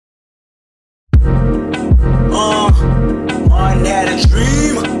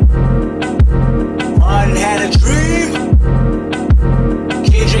dream. Martin had a dream.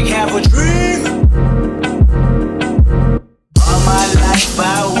 Kendrick have a dream. All my life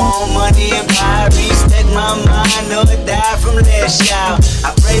I want money and power. Respect my mind, or die from last child.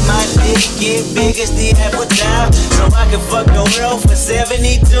 I pray my dick get big as the Apple Tower, so I can fuck the world for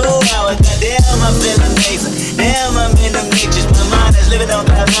 72 hours. Goddamn, I feel amazing. Damn, I'm in the matrix. My mind is living on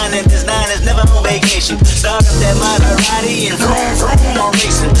cloud nine, and this nine is never on vacation. Start up that Maserati and vroom vroom, I'm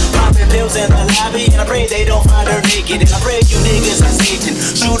racing. Popping pills in the lobby, and I pray they don't find her naked. And I pray you niggas is Satan.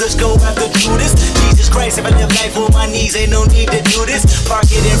 Shooters go after Judas. Jesus Christ, if I live life on my knees, ain't no need to do this. Park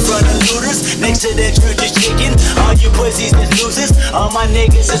it in front of looters, next to that church is chicken. All you pussies is losers, all my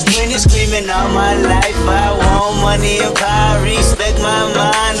niggas is winning. Screaming all my life, I want money and power. Respect my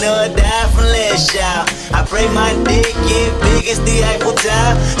mind, or die from last child. I pray my dick get big as the Eiffel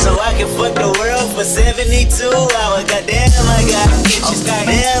Tower, so I can fuck the world for 72 hours. Goddamn, I got bitches.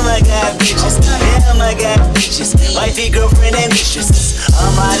 Damn, I got bitches. Damn, I got bitches. Wifey, girlfriend, and mistresses.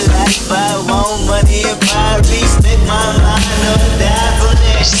 All my life, I want money and power. Respect my mind, or die from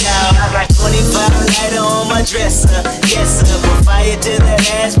last child. I got 25 lighter on my dresser. Yes, sir. Put fire to that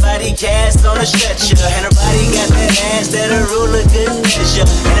ass, body cast on a stretcher. And her body got that ass that a ruler couldn't measure.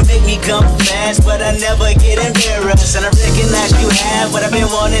 And it make me come fast, but I never get embarrassed. And I recognize you have what I've been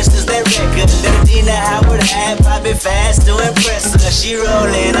wanting since that record that Adina Howard had, popping fast to impress her. She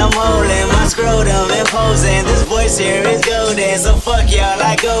rolling, I'm holding my scrotum, imposing. This voice here is golden, so fuck y'all,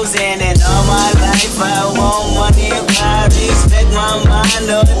 I goes in. And all my life I want money and power. Respect my mind,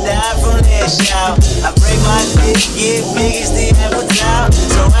 or die from last child. I pray my dick get big as the Apple Tower,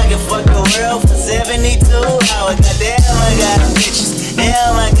 so I can fuck the world for 72 hours. Goddamn, I got bitches.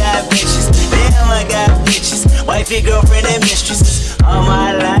 Damn, I got bitches. Damn, I got bitches. Wifey, girlfriend, and mistresses. All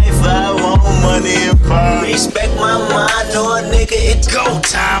my life I want money and power. Respect my mind, or nigga, it's go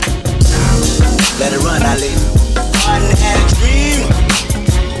time. Let it run, Ali. Martin had a dream.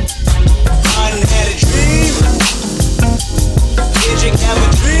 Martin had a dream. Kendrick have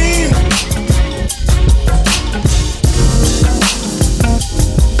a dream.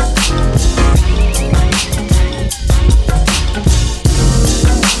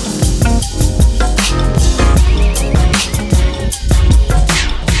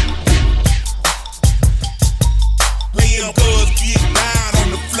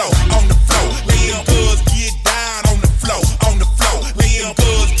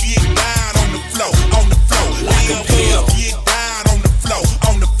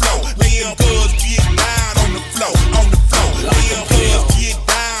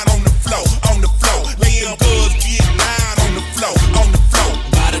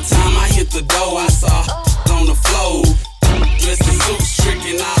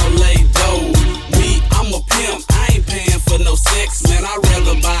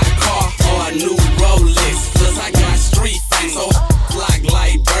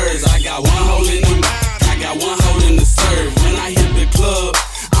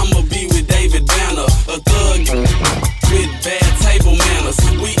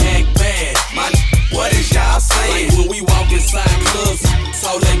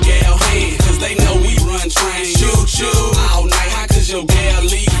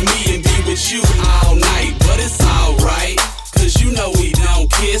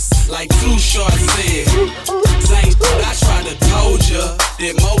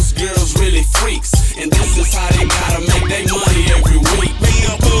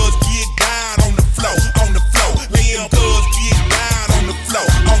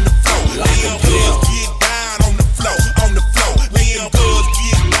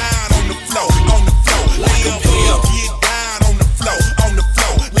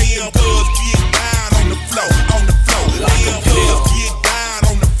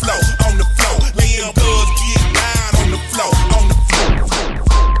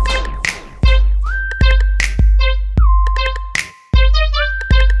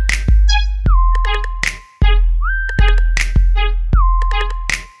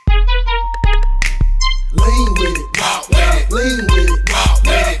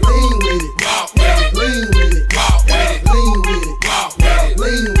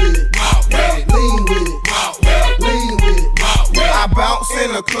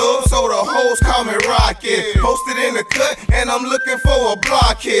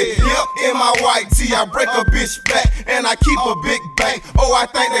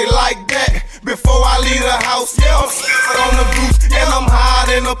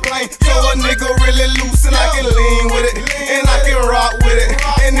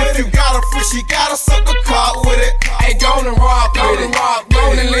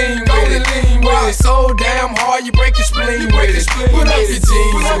 Go and lean with it. So damn hard, you break your spleen with it. with it. Put up your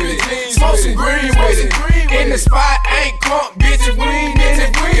jeans with it. Smoke some green with it. In the spot, ain't crunk, bitches, we ain't in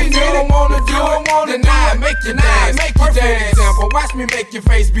it. If you don't wanna do it, then I make you dance. Perfect example, watch me make your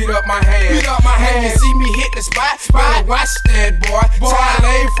face beat up my hand. When you see me hit the spot, better watch that boy.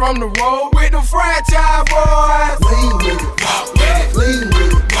 Lane from the road with the franchise boys. Lean with it, walk with it, lean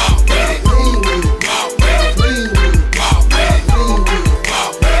with it, walk with it, lean with it, walk with it, lean with it, walk with it, lean with it, walk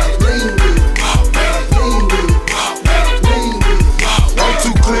with it, lean with it, walk with it, lean with it, walk with it, lean with it. walk with it. I'm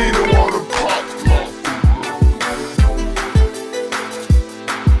too clean to wanna pop.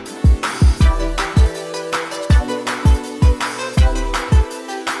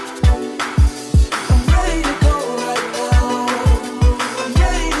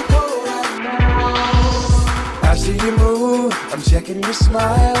 Checking your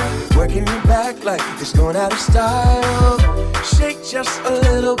smile, working your back like it's going out of style. Shake just a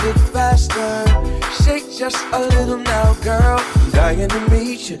little bit faster, shake just a little now, girl. I'm dying to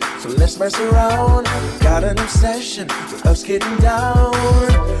meet you, so let's mess around. Got an obsession with us getting down.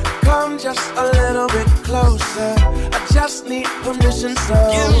 Come just a little bit closer, I just need permission, so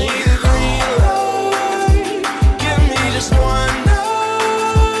give me the green light, give me just one night.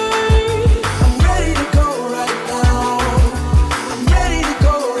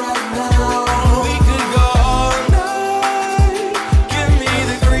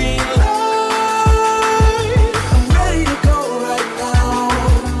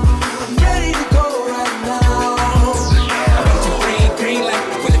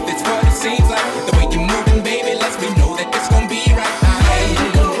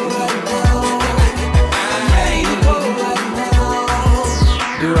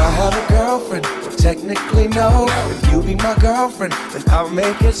 Technically no, if you be my girlfriend, then I'll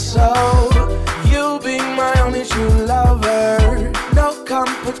make it so. You be my only true lover, no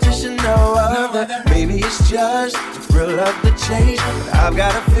competition, no other. Maybe it's just the thrill of the chase, but I've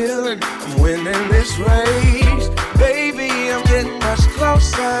got a feeling I'm winning this race. Baby, I'm getting much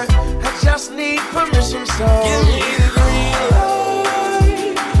closer, I just need permission, so give me the green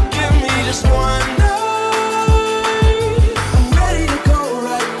light, give me just one night.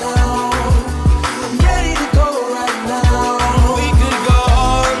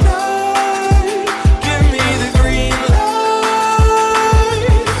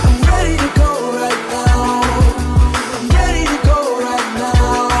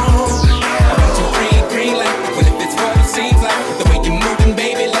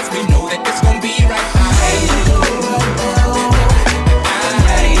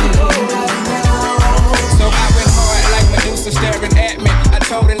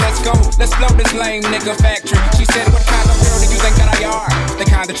 Let's blow this lame nigga factory. She said, what kind of girl do you think that I are? The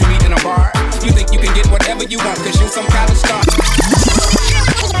kind that you meet in a bar. You think you can get whatever you want, cause you some kind of star.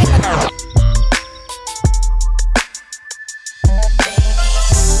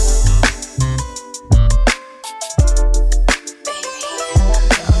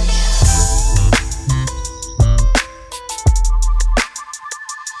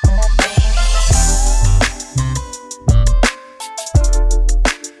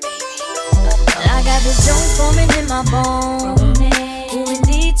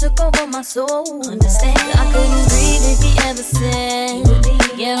 soul. Understand, I couldn't breathe if he ever said,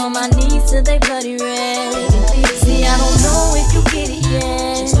 get on my knees till they bloody red. See, I don't know if you get it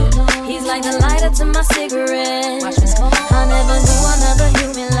yet. He's like the lighter to my cigarette. I never knew another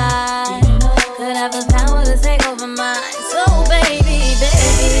human life could have the power to take over mine. So baby,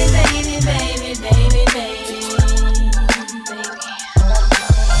 baby, baby, baby, baby, baby.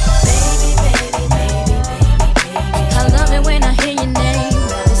 When I hear your name,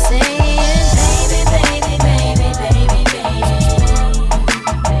 I'm saying, baby, baby, baby, baby, baby, baby, baby.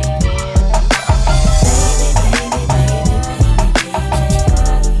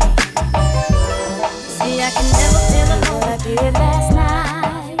 See, I can never feel alone like I did last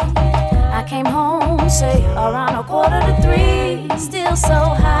night. I came home, say, around 2:45, still so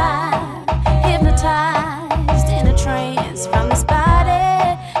high, hypnotized in a trance from this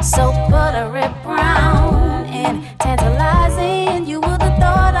body, so buttery brown and tantalizing. You would have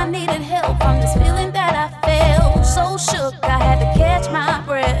thought I needed help from this feeling that I felt. So shook, I had to catch my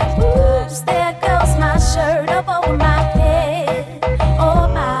breath. Oops, there goes my shirt up over my head. Oh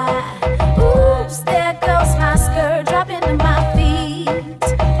my, oops, there goes my skirt dropping to my feet.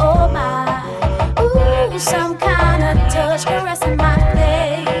 Oh my, ooh, some kind of touch caressing my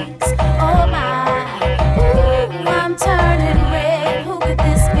legs. Oh my, ooh, I'm turning red. Who could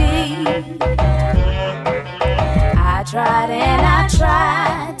this be? I tried and I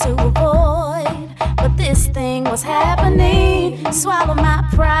tried to avoid, but this thing was happening. Swallow my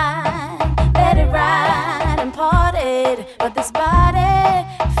pride, let it ride and parted. but this body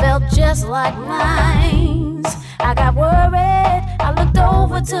felt just like mine. I got worried, I looked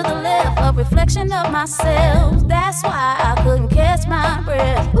over to the left, a reflection of myself. That's why I couldn't catch my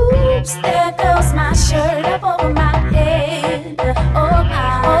breath. Oops, there goes my shirt up over my head. Oh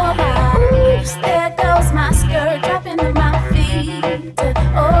my, oops, there goes my skirt dropping to my feet.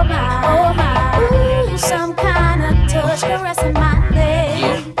 Oh my, ooh, some kind of touch caressing my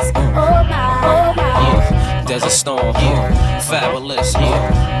legs. Oh my, Desert Storm, Fabulous,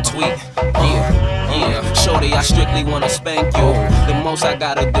 Tweet, Shorty, I strictly wanna spank you. The most I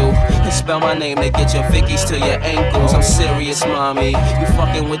gotta do is spell my name to get your Vickies to your ankles. I'm serious, mommy. You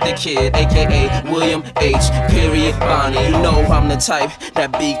fucking with the kid, aka William H. Period Bonnie. You know I'm the type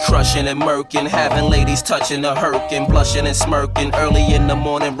that be crushing and murking, having ladies touching or hurting, blushing and smirking. Early in the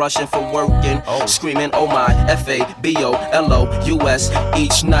morning, rushing for working, screaming, oh my, FABOLOUS.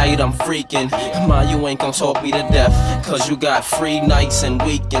 Each night I'm freaking. Ma, you ain't gon' talk me to death, cause you got free nights and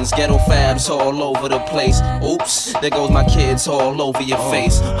weekends. Ghetto fabs all over the place. Oops, there goes my kids all over your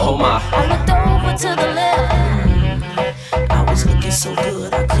face. Oh my. I looked over to the left. I was looking so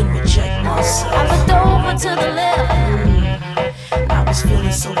good I couldn't reject myself. I looked over to the left. I was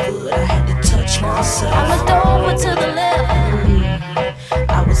feeling so good I had to touch myself. I looked over to the left.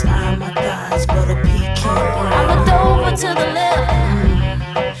 I was eyeing my thighs, but a pecan brown. I looked over to the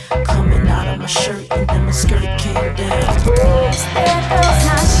left. Coming out of my shirt and then my skirt came down. Oops, there goes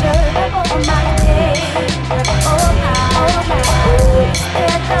my shirt up over my head. Oh my, oops,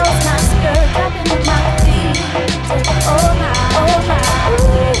 there goes my skirt dropping to my feet. Oh my,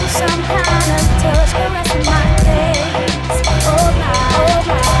 ooh, some kind of touch caressing my legs. Oh my,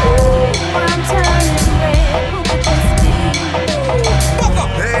 ooh, I'm turning red. Who could this be? Buck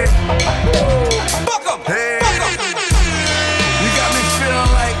up, hey. Buck up, hey. You got me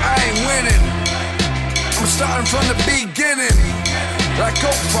feeling like I ain't winning. I'm starting from the beginning. Like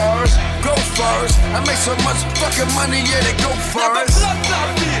go Forrest, go Forrest. I make so much fucking money, yeah, they go Forrest.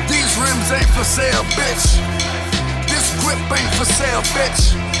 These rims ain't for sale, bitch. This grip ain't for sale,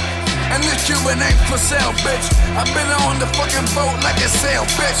 bitch. And this Cuban ain't for sale, bitch. I've been on the fucking boat like a sail,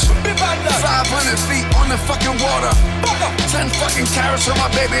 bitch. 500 feet on the fucking water. 10 fucking carats for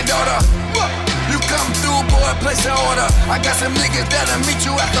my baby daughter. You come through, boy, place an order. I got some niggas that'll meet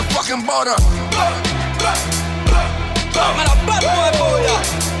you at the fucking border. Man, a bad boy,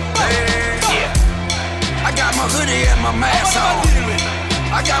 Yeah. I got my hoodie and my mask on.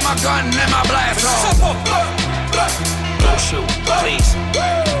 I got my gun and my blast on. Don't shoot, please.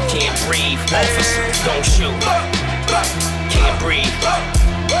 Can't breathe, officer. Don't shoot. Can't breathe.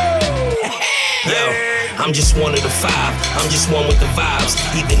 Yo, I'm just one of the five. I'm just one with the vibes.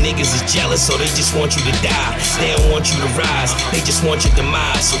 Either niggas is jealous or they just want you to die. They don't want you to rise, they just want your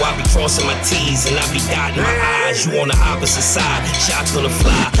demise. So I be crossing my T's and I be dotting my I's. You on the opposite side, shots gonna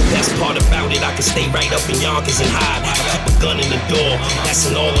fly. That's part about it, I can stay right up in Yonkers and hide. I keep a gun in the door, that's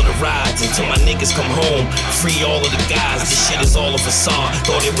in all of the rides. Until my niggas come home, free all of the guys. This shit is all a facade,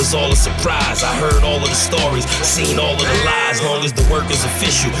 thought it was all a surprise. I heard all of the stories, seen all of the lies. Long as the work is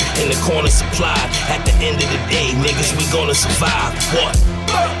official and the corner supplied. At the end of the day, niggas, we gonna survive. What?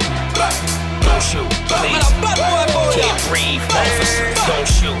 Don't shoot, please. Can't breathe, officer. Don't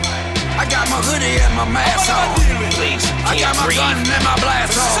shoot. I got my hoodie and my mask on. Please, I got can't my breathe. gun and my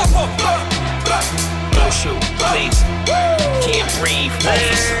blast on. Don't shoot, please. Can't breathe,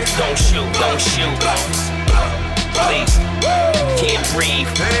 please. Don't shoot, don't shoot. Please, can't breathe.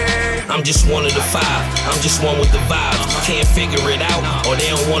 I'm just one of the five, I'm just one with the vibes. Can't figure it out, or they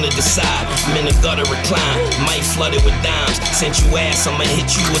don't wanna decide. I'm in the gutter recline, might flood it with dimes. Sent you ass, I'ma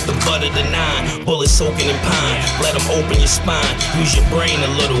hit you with the butt of the 9. Bullets soaking in pine, let them open your spine. Use your brain a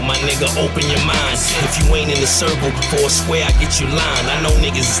little, my nigga, open your mind. If you ain't in the circle, for a square, I get you lined. I know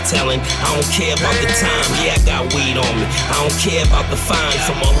niggas is telling, I don't care about the time. Yeah, I got weed on me, I don't care about the fine.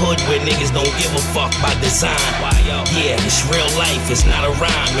 From a hood where niggas don't give a fuck by design. Yeah, it's real life, it's not a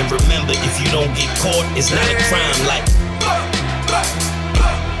rhyme. And remember, if you don't get caught, it's not a crime. Like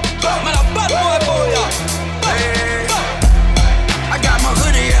Man, a bad boy, I got my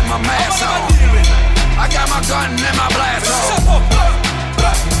hoodie and my mask on. I got my gun and my blast on.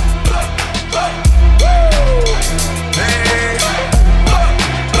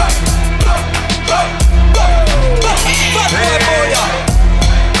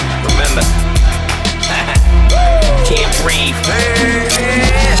 remember, can't breathe.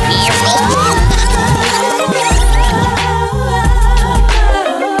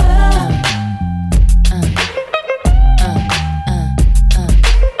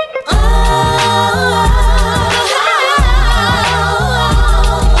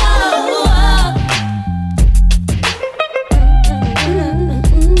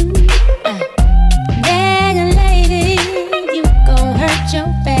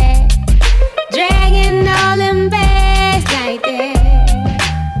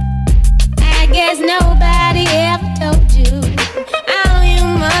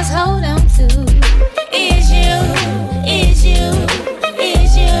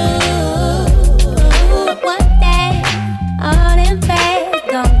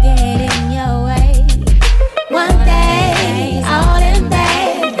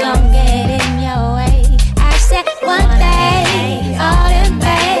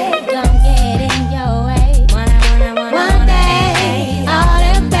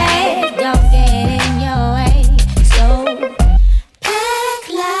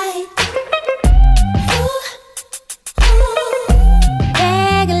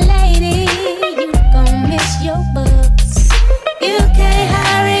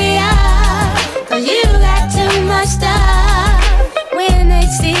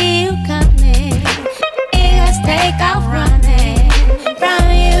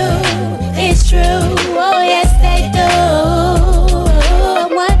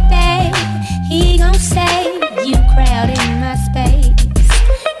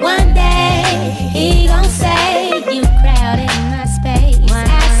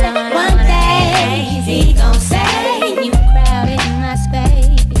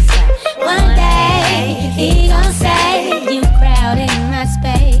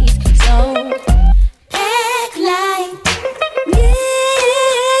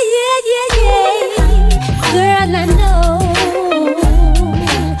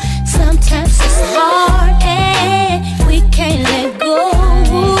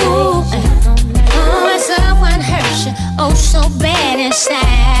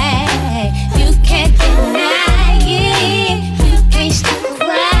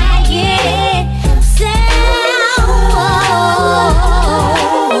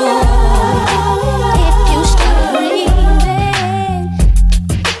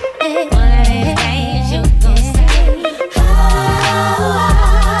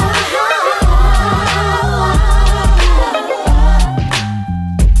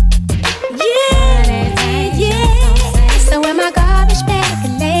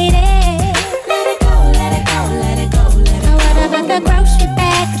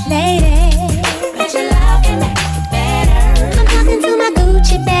 lady. Bet your love can make it better. I'm talking to my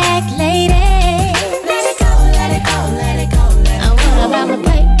Gucci bag lady. Let it go, let it go, let it go, let it go. What about my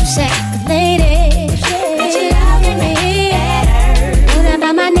paper sack lady? Bet your love can make it better. What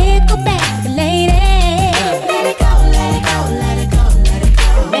about my nickel bag lady? Let it go, let it go, let it go, let it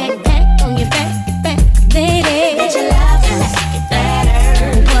go. Backpack on your back lady. Bet your love can make it better.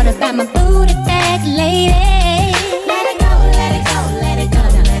 What about my booty bag lady? Let it go, let it go, let it go,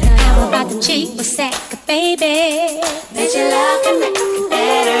 let it go. How about the cheap sack, baby? Bet your love can make it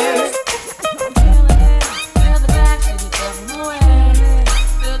better. Feel the back, feel the top of my way.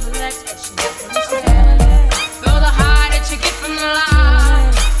 Feel the legs, feel the high that you get from the line.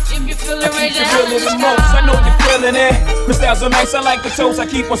 If you feel it, raise your hand in the most, I know sky. you're feeling it. Crystals so nice, I like the toast, I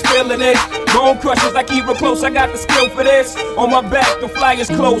keep on spilling it. Bone crushes, I keep real close, I got the skill for this. On my back, the flyers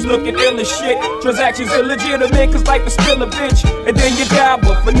closed, looking ill as shit. Transactions illegitimate, cause life is still a bitch. And then you die,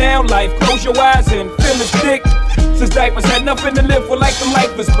 but for now, life, close your eyes and feel it's thick. Since diapers had nothing to live for like them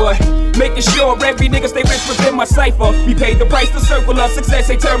lifers, but making sure every nigga stay rich within my cipher. We paid the price to circle of success,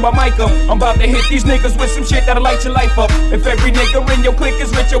 they turn my mic up. I'm about to hit these niggas with some shit that'll light your life up. If every nigga in your clique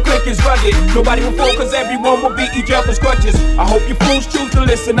is rich, your clique is rugged. Nobody will fall cause everyone will beat each other's crutches. I hope you fools choose to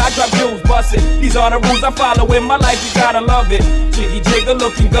listen, I drop jewels, bust it. These are the rules I follow in my life, you gotta love it. Jiggy jigger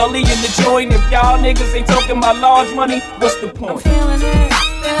looking gully in the joint. If y'all niggas ain't talking about large money, what's the point? I'm feeling it,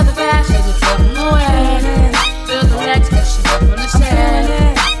 feel the back, feel the top of my way. Feel the legs pushing up on the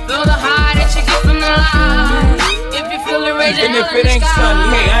stand. Feel the high that you get from the line. If you feel it raging, even if it ain't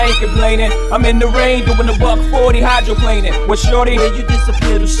sunny, hey, I ain't complaining. I'm in the rain doing the $140 hydroplaning. What shorty? Where you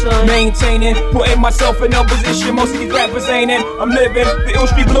disappear to sun? Maintaining, putting myself in a position most of these rappers ain't in. I'm living, the Ill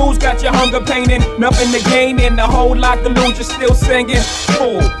Street Blues got your hunger painting. Nothing to gain and a whole lot to lose, you're still singing.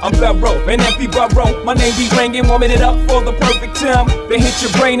 Fool, I'm thorough, an empty burrow. My name be ringing, warming it up for the perfect time. They hit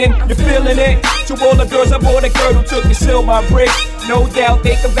your brain and you're feeling it. To all the girls I bought a girl who took and sealed my bricks. No doubt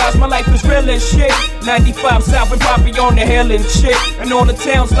they can vouch my life was real as shit. 95 South and Poppy on the hill and shit. And all the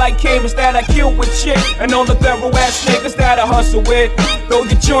towns like Cambridge that I killed with shit. And all the thorough ass niggas that I hustle with. Throw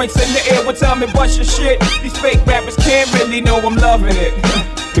your joints in the air one time and bust your shit. These fake rappers can't really know I'm loving it.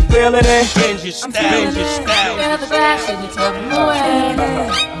 You feeling it? Bend your style, bend your style. feel the back, feel the top of my way.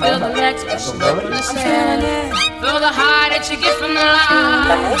 Feel the legs pushing up on the stand. Feel the high that you get from the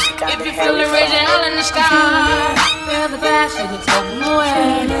line. If you feel it raising hell in the sky. Feel the back, feel the top of my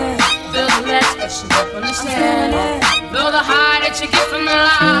way. Feel the legs pushing up on the stand. Feel the high that you get from the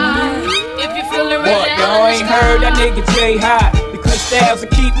line. If you feel it raising hell in the sky. Y'all ain't heard that nigga J hot. The styles will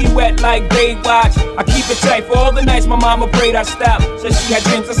keep me wet like Baywatch. I keep it tight for all the nights my mama prayed I stop. Said she had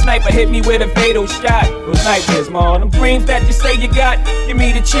dreams a sniper hit me with a fatal shot. Those nightmares, man, them dreams that you say you got. Give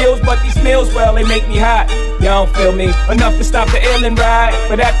me the chills, but these meals, well, they make me hot. Y'all don't feel me enough to stop the illin' ride.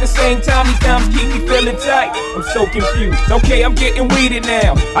 But at the same time, these times keep me feeling tight. I'm so confused. Okay, I'm getting weeded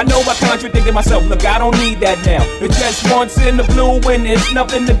now. I know I contradicted myself. Look, I don't need that now. It's just once in the blue when there's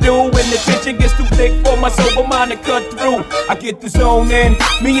nothing to do. When the tension gets too thick for my sober mind to cut through. I get the zone in.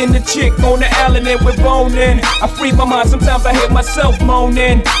 Me and the chick on the island and we're boning. I free my mind, sometimes I hear myself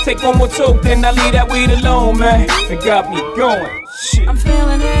moaning. Take one more toke, then I leave that weed alone, man. It got me going. Shit. I'm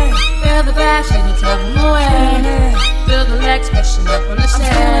feeling it, feel the back, feel the top of my way. Feel the legs pushing up on the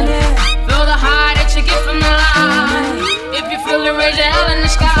stand. Feel the high that you get from the line. If you feel it raise your hell in the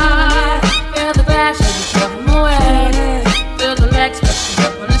sky. Feel the back, feel the top of my way. Feel the legs pushing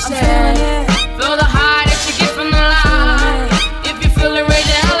up on the stand. Feel the high that you get from the line. If you feel it raise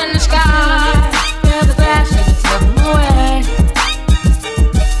your hell in the sky. Feel the back, feel the top of my way.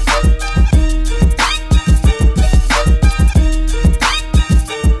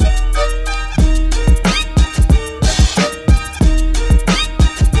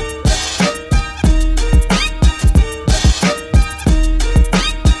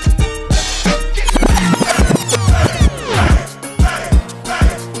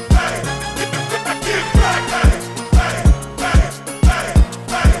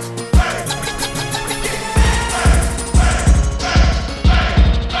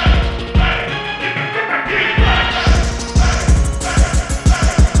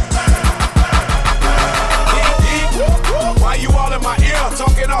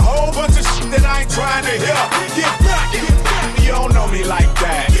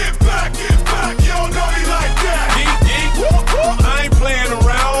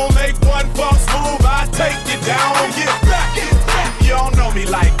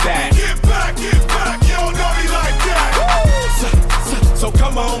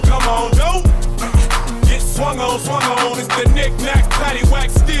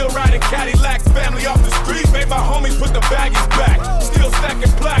 Cadillacs, family off the street, made my homies put the baggies back. Still stacking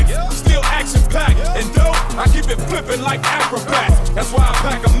play. moving like acrobats. That's why I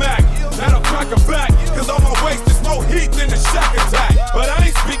pack a Mac, that'll crack a back. Cause on my waist is more heat than a shack attack. But I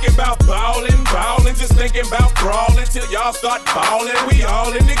ain't speaking about ballin', just thinking about brawling till y'all start ballin'. We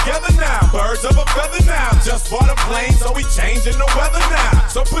all in together now, birds of a feather now. Just bought a plane, so we changing the weather now.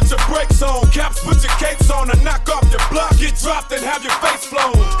 So put your brakes on, caps, put your capes on, and knock off your block. Get dropped and have your face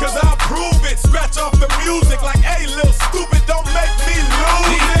flown. Cause I'll prove it, scratch off the music like, hey, little stupid, don't make me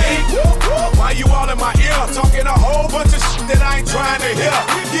lose it. Why you all in my ear, talking a whole bunch of shit that I ain't trying to hear?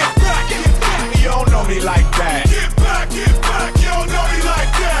 Get back, you don't know me like that. Get back, you don't know me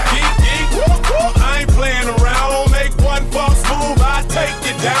like that. I ain't playing around, make one false move, I take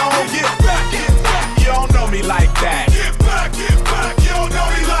you down. Get back, you don't know me like that. Get back, you don't know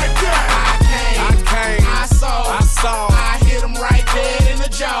me like that. I came, I saw, I hit him right there in the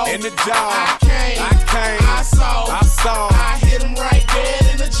jaw. In the jaw. I came, I saw, I hit him right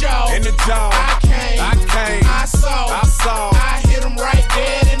there in the jaw. In the jaw. I came, I saw, I hit him right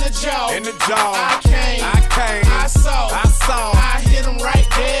there in the jaw. In the jaw. I came, I saw, I hit him right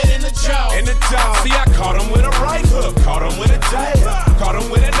there in the jaw. In the jaw. See, I caught him with a right hook, caught him with a jab, caught him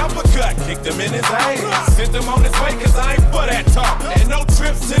with an uppercut, kicked him in his ass, sent him on his way 'cause I ain't for that talk. And no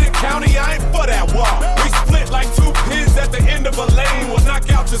trips to the county, I ain't for that walk. We split like two pins at the end of a lane. We'll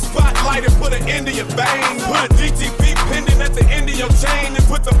knock out your spotlight and put an end to your veins. Put a DTP pendant at the end of your chain and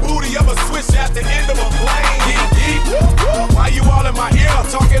put the booty of a switch at the end of a plane. Why you all in my ear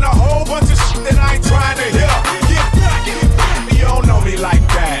talking a whole bunch of shit that I ain't trying to hear? Get back, you don't know me like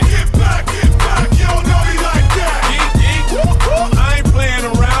that. Get back, you don't know me like that. I ain't playing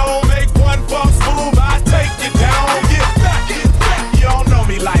around, make one false move, I take you down. Get back, you don't know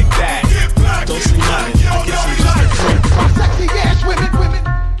me like that. Get back, don't see nothing. You don't know me like that. Sexy ass women,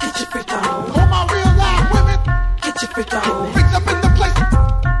 Get your freak on. all my real live women, Get your freak on. freaks up in the place.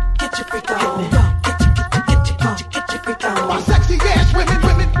 Get your freak on. Get your freak on. My sexy ass women,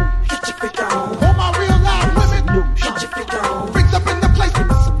 Get your freak on. all my real live women, Get your freak on. freaks up in the place.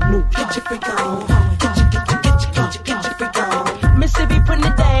 Get your freak on. Get your freak on. Mississippi putting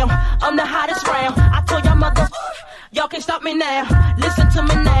it down. I'm the hottest round. I told y'all mother, y'all can't stop me now. Listen to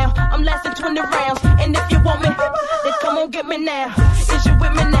me now. I'm lasting 20 rounds. And if you want me, then come on get me now. Is you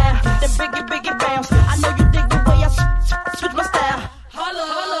with me now? Then biggie bounce. I know you dig the way I switch my style.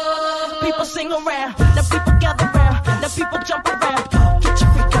 Holla. People sing around. Now people gather round. Now people jump around. Get your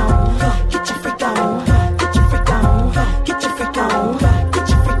freak on. Get your freak on. Get your freak on. Get your freak on. Get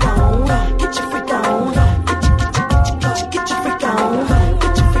your freak on. Get your freak on. Get your freak on. Get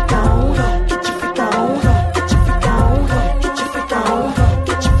your freak on. Get your freak on. Get your freak on. Get your freak on.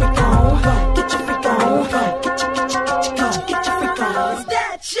 Get your freak on. Get your freak on. Get your freak on. Is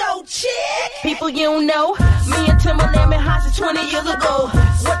that your chick? People you don't know. Me and Timberland been hot since 20 years ago.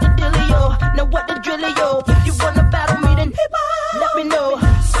 What the dealio? Now what the drillio? If you wanna battle me, then let me know.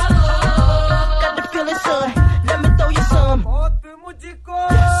 Got the feeling, son. Let me throw you some.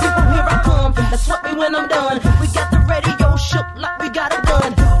 People, here I come. That's what me when I'm done. We got the radio shook like we got a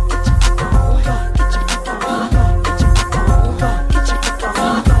gun.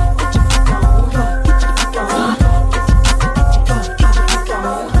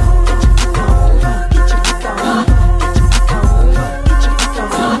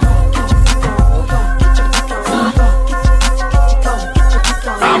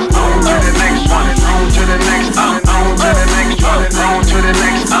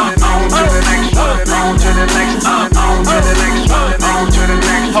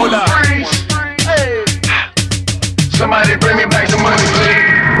 Hold up. Somebody bring me back the money,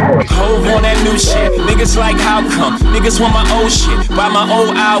 please. Hove on that new shit. Niggas like how come? Niggas want my old shit. Buy my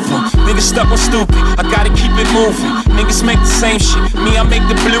old album. Niggas stuck on stupid. I gotta keep it moving. Niggas make the same shit. Me, I make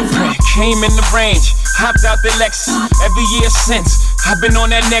the blueprint. Came in the range. Hopped out the Lexus. Every year since. I've been on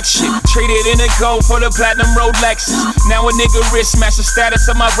that next shit. Traded in a gold for the platinum Rolexes. Now a nigga wrist match the status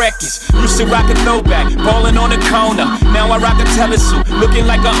of my records. Used to rock a throwback, ballin' on the corner. Now I rock a telesuit, looking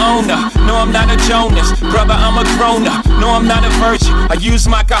like a owner. No, I'm not a Jonas, brother, I'm a grown-up. No, I'm not a virgin, I use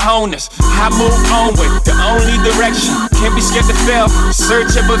my cojones. I move onward, the only direction. Can't be scared to fail,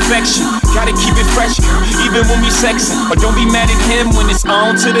 search of perfection. Gotta keep it fresh, girl, even when we sexin'. But don't be mad at him when it's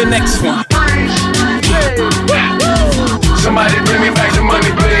on to the next one. Somebody bring me back the money,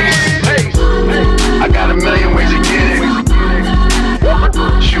 please. I got a million ways to get it.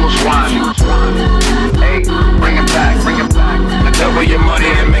 She was wine. Hey, bring it back, bring it back. To double your money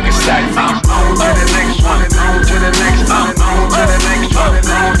and make it stack. I'm on to the next one, on to the next, I'm on to the next one,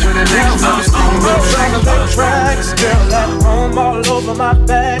 on to the next, I'm on to the next tracks, girl at home all over my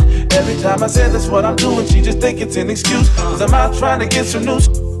back. Every time I say that's what I'm doing, she just think it's an excuse. Cause I'm out trying to get some news.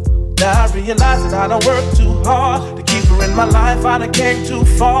 Now I realize that I don't work too hard to keep her in my life. I done came too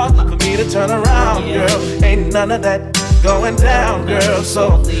far for me to turn around, girl. Ain't none of that going down, girl.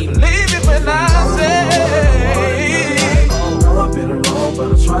 So believe it when I say, I know I've been wrong,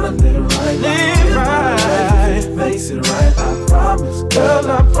 but I'm trying to live right. Live right, face it right. I promise,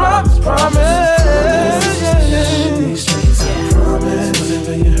 girl. I promise. These streets, I promise.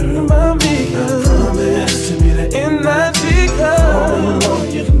 Whatever you heard about me, I promise to be the energy. All alone,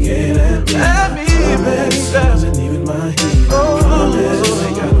 you can get at me, baby. Wasn't even my heat. I promise,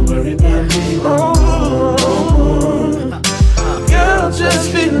 ain't gotta worry about me. Girl, just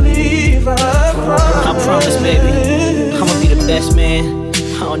believe. I promise, baby. I'ma be the best man.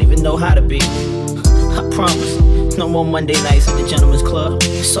 I don't even know how to be. I promise. No more Monday nights at the Gentleman's Club.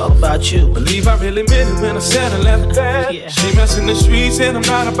 It's all about you. Believe I really meant it when I said I left that. She messing the streets and I'm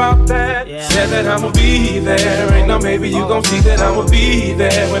not about that. Said that I'ma be there. Ain't no maybe you gon' see that I'ma be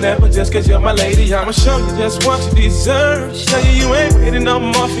there. Whenever just cause you're my lady, I'ma show you just what you deserve. Tell you ain't waiting no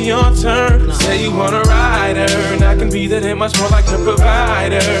more for your turn. Say you wanna ride her, and I can be that and much more like a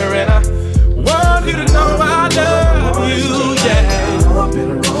provider. And I want you to know I love you, yeah. I've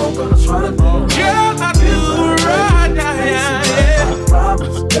been wrong, but I'm trying to do right. Girl, I do right now, yeah. I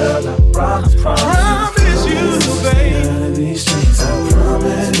promise, girl, I promise. Promise you, baby. Out of these streets, I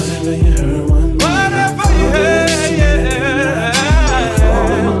promise. Whatever you heard one day. Whatever you heard, yeah.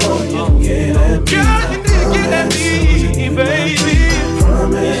 All alone, you can get at me. Girl, you need to get at me, baby. I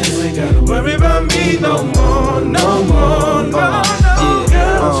promise, you ain't gotta worry about me no more, no more, no.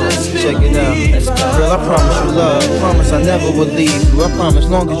 Check it out. Girl, I promise you love. Promise I never will leave you. I promise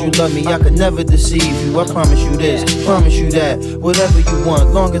long as you love me, I could never deceive you. I promise you this, promise you that. Whatever you want,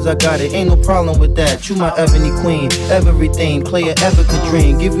 long as I got it, ain't no problem with that. You my ebony queen, everything, player ever could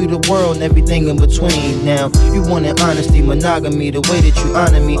dream. Give you the world and everything in between. Now, you wanted honesty, monogamy, the way that you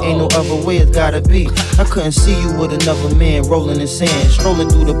honor me, ain't no other way it's gotta be. I couldn't see you with another man rolling in sand, strolling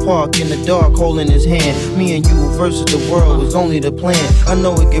through the park in the dark, holding his hand. Me and you versus the world was only the plan. I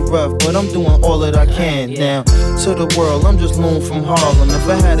know it get rough, but I'm doing all that I can now. To the world, I'm just loon from Harlem. If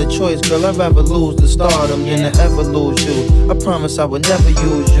I had a choice, girl, I'd rather lose the stardom than to ever lose you. I promise I would never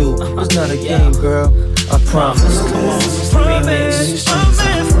use you. It's not a game, girl. I promise. Come on, promise.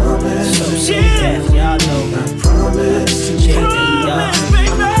 Yeah, y'all know. I promise. Promise,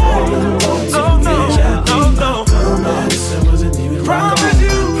 baby. No. Promise. I wasn't even promise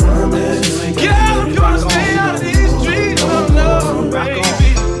you. Promise. Girl, I'm gonna stay out of these streets. Oh no, baby.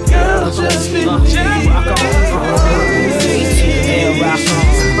 Girl, just be rock on.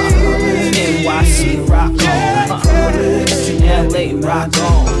 NYC rock on. LA rock on.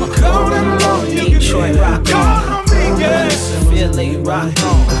 Detroit rock on. Philly rock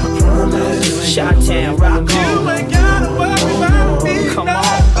on. Chi-Town rock on. Come on.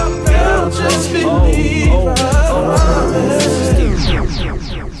 Girl, just believe.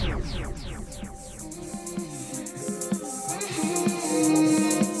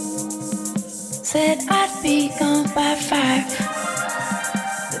 Said I'd be gone by 5,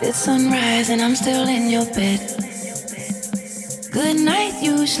 but it's sunrise and I'm still in your bed. Good night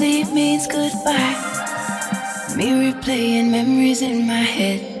usually means goodbye. Me replaying memories in my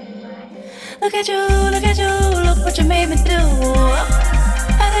head. Look at you, look what you made me do.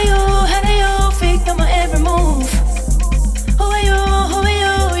 How do you figure my every move? Who are you,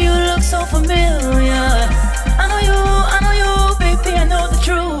 you look so familiar. I know you, baby, I know the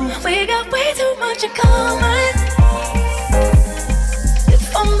truth. We got way too much in common.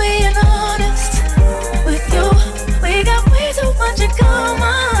 If I'm being honest with you, we got way too much in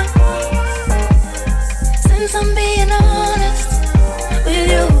common. Since I'm being honest with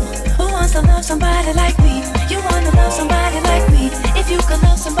you, who wants to love somebody like me? You wanna love somebody like me? If you could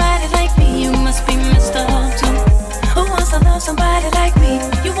love somebody like me, you must be messed up too. Who wants to love somebody like me?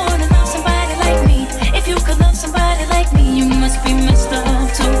 You wanna love somebody like me? If you could love somebody like me, you must be messed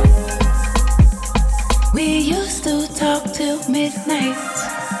up too. We used to talk till midnight,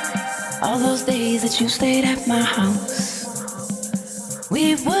 all those days that you stayed at my house.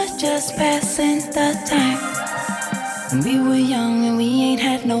 We were just passing the time. We were young and we ain't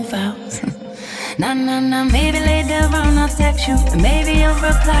had no vows. Nah, maybe later on I'll text you and maybe you'll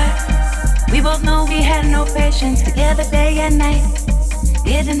reply. We both know we had no patience together day and night.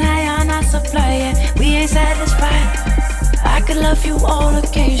 Getting high on our supply, yeah, we ain't satisfied. I could love you all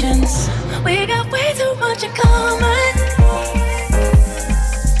occasions. We got way too much in common.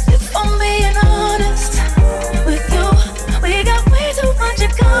 If I'm being honest with you, we got way too much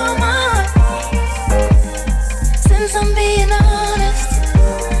in common. Since I'm being honest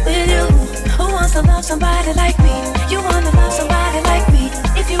with you, who wants to love somebody like me? You wanna love somebody like me?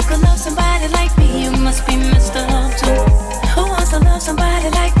 If you could love somebody like me, you must be messed up too.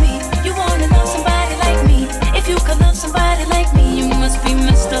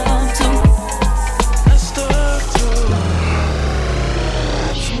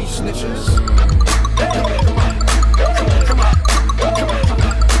 snitches. Come on.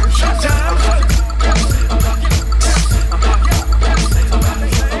 Showtime.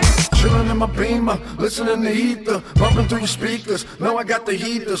 Chillin' in my Beamer, listening to ether, bumping through your speakers. Know I got the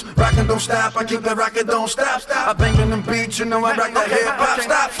heaters, rockin' don't stop. I keep that rocket don't stop. I bangin' them beats, you know I rock that hip hop.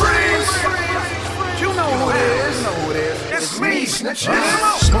 Stop, freeze. You know who it is. It's me, snitches.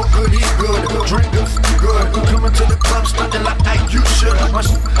 Smoke good, eat good, drink good, coming to the club, stunting like you should. My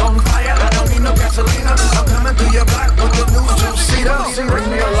shit on fire, I don't need no gasolina. I'm coming through your block with the new two-seater. Bring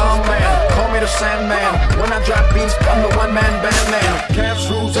me along, man. Call me the Sandman. When I drop beats, I'm the one-man band man. Cash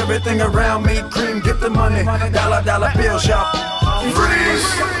rules everything around me. Cream, get the money. Dollar bills, y'all. Freeze.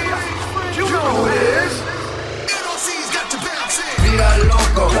 You know who it is. Vida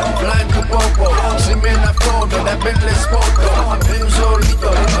loco, blanco poco. Si me la foto, that Bentley Spoto. En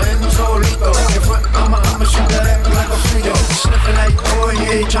solito. I'ma shoot that act like a Frito. Sniffing like, oh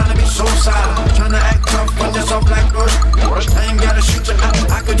yeah, tryna be so silent. Tryna act tough, but just off like Bush. I ain't gotta shoot ya,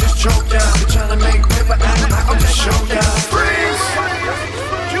 I could just choke ya. You tryna make paper, I could just show ya. Freeze!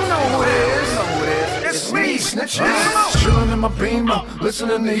 You know who it is. It's me, snitches. Chillin' in my Beamer,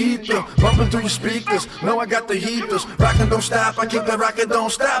 listening to ether, bumping through your speakers. Know I got the heaters, rockin' don't stop. I keep that rocket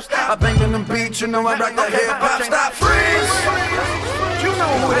don't stop. I bangin' them beats, you know I rock that hip hop. Stop, freeze. You know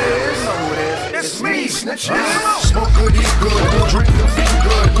who it is. It's me, snitches. Smoke good, eat good, drink good, eat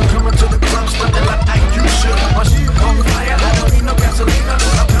good. Coming to the club, stunting like you should. My shit on fire, I don't need no gasolina.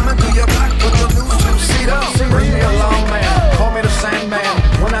 I'm coming through your block with the new two-seater. Bring me along, man. Call me the Sandman.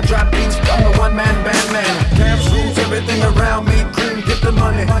 When I drop beats, I'm the one-man band man. Cash rules everything around me. Cream, get the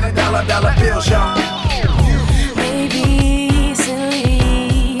money. Dollar bills, y'all. Maybe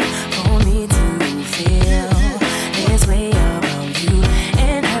silly for me to feel this way about you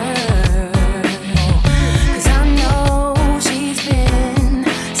and her, 'cause I know she's been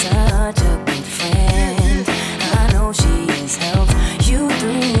such a good friend. I know she has helped you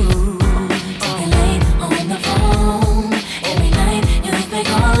through. Talking late on the phone, every night you've been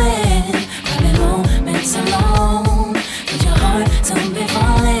calling, private moments alone, but your heart soon be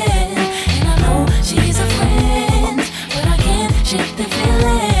falling. She's a friend, but I can't shake the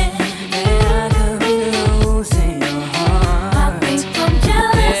feeling that I could be losing your heart. I think I'm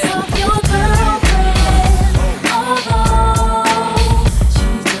jealous of your girlfriend, although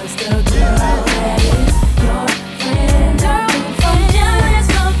she's just a girl that is your friend. I think I'm jealous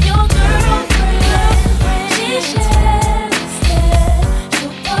of your girlfriend. She shares a special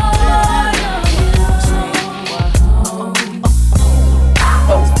part of you.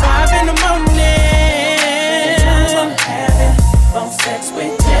 5 in the morning. Sex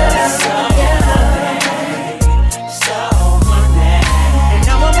with jealous of you. So Monday. And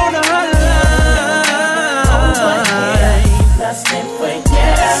now I'm on the hotline. Lusting for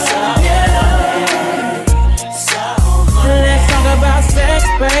jealous of you. So let's talk about sex,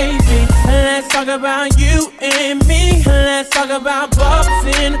 baby. Let's talk about you and me. Let's talk about bubbles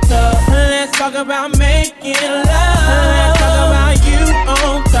in the tub. Let's talk about making love. Let's talk about you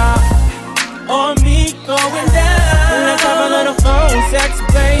on top or me going down. Let's have a little phone sex,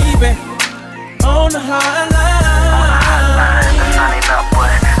 baby, on the hotline. The sun ain't up,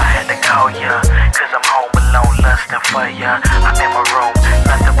 but I had to call ya, 'cause I'm home alone, lusting for ya. I'm in my room,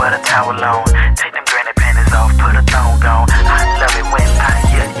 nothing but a towel on. Take them granny panties off, put a thong on. I love it when I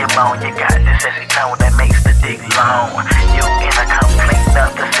hear you moan. You got this sexy tone that makes the dick long. You in a complete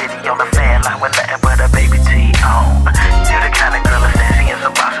other city on the fan line with nothing but a baby T on. You the kind of girl that's sexy in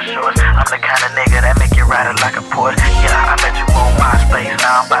some boxer shorts. I'm the kind of nigga that make you ride it like a Porsche. Yeah, I met you on MySpace.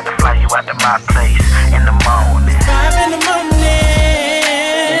 Now I'm about to fly you out to my place in the morning. 5 in the morning.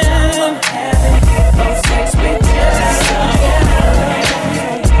 Having sex with you.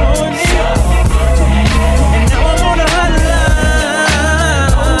 And now I'm on the hotline.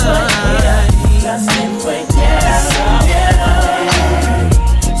 Lusting for you.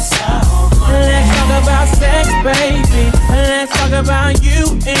 Let's talk about sex, baby. Let's talk about you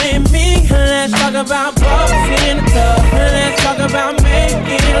and me. Let's talk about bubbles in the tub. Let's talk about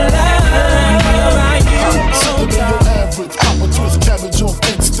making love. Let's talk about you on top. Average, Papa twist cabbage off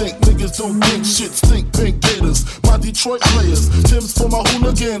instinct. Niggas don't think shit, stink pink gators. My Detroit players, Tim's for my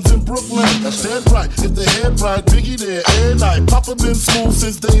hooligans in Brooklyn. That's dead right. If the head right, Biggie there, air night. Papa been smooth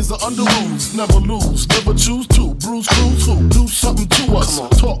since days of under rules. Never lose, never choose to. Bruce Cruz who do something to us.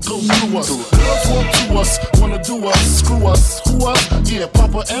 Talk goes through us. Girls want to us, wanna do us, screw us, who us? Yeah,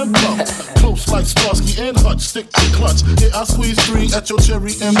 Papa and Pump. Close like Starsky and Hutch, stick to clutch. Yeah, I squeeze 3 at your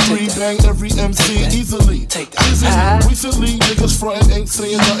cherry M3. Bang every MC easily. Recently, niggas frontin' ain't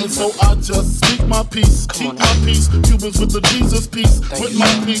saying nothing, so I just speak my peace, keep my peace, Cubans with the Jesus piece. With my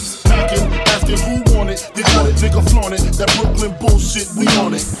peeps packing, asking who want it. You got it, nigga flaunt it. That Brooklyn bullshit, we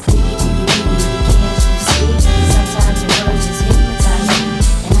on it. Sometimes your words just hypnotize me,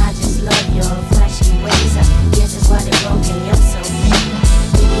 and I just love your flashy ways. I guess it's why they're broken. You're so mean.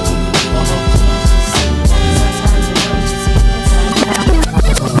 Sometimes your words just hypnotize me.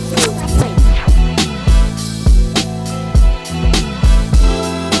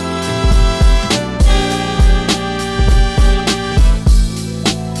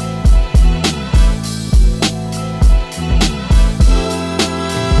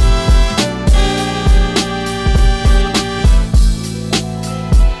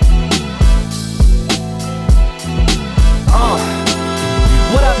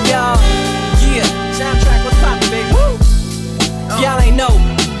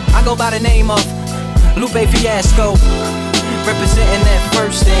 I go by the name of Lupe Fiasco, representing that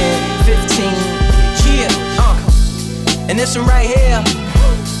first and 15. Yeah, and this one right here,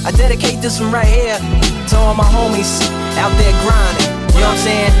 I dedicate this one right here to all my homies out there grinding. You know what I'm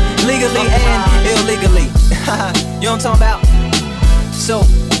saying? Legally and illegally. You know what I'm talking about? So,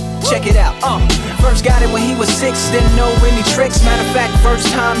 check it out. First got it when he was 6, didn't know any tricks. Matter of fact, first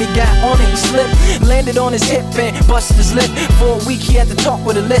time he got on it, he slipped, landed on his hip and busted his lip. For a week he had to talk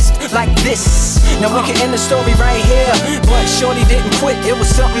with a list like this. Now we can end the story right here, but shorty didn't quit, it was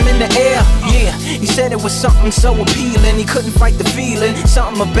something in the air. Yeah, he said it was something so appealing, he couldn't fight the feeling,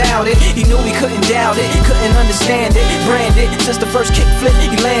 something about it, he knew he couldn't doubt it, couldn't understand it, branded, since the first kick flip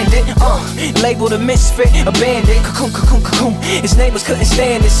he landed. Labeled a misfit, a bandit, cocoon. His neighbors couldn't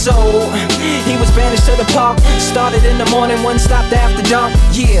stand it, so he was banished to the park. Started in the morning, one stopped after dark.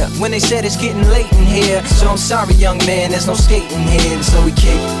 Yeah, when they said it's getting late in here, so I'm sorry young man, there's no skating here. And so we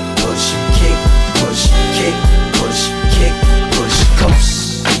kick, push, kick, push, kick, push, kick, push,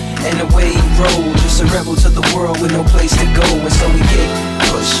 coast. And the way he rolled, just a rebel to the world with no place to go. And so we kick,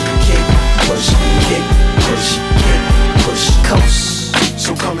 push, kick, push, kick, push, kick, push, coast.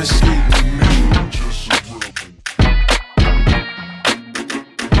 So come and skate with me.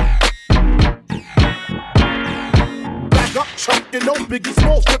 Chunk, you know Biggie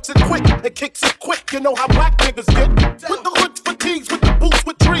Smalls flips it quick and kicks it quick. You know how black niggas get with the hoods, fatigues, with the boots,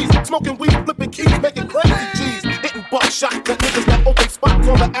 with trees, smoking weed, flipping keys, making crazy G's, hitting buckshot at niggas that open spots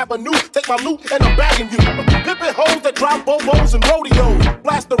on the avenue. Take my loot and I'm bagging you. Pimping hoes that drive bobos and rodeos,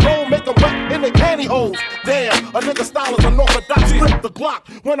 blast the road, make them wet in their pantyhose. Damn, a nigga style is unorthodox. Grip the Glock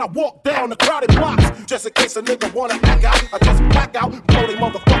when I walk down the crowded blocks, just in case a nigga wanna act out. I just black out, blow they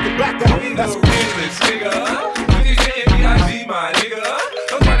motherfucking back out. That's what nigga. B.I.G. my nigga.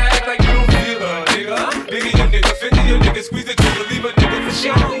 Don't try to act like you don't feel a nigga. Biggie your nigga, 50 your nigga, squeeze the trigger, leave a nigga for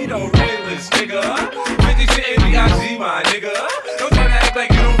sure. He the realest nigga. 50 shit B.I.G. my nigga. Don't try to act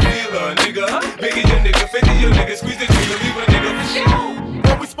like you don't feel a nigga. Biggie your nigga, 50 your nigga, squeeze the trigger, leave a nigga for sure.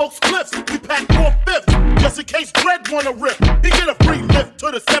 When we smoke spliffs, we pack 4/5, just in case Dread wanna rip. He get a free lift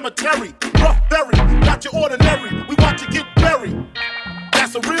to the cemetery. Rough berry, not your ordinary. We watch you get buried.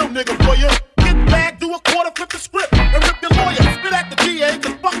 That's a real nigga for you. Bag, do a quarter, flip the script, and rip your lawyer. Spit at the DA,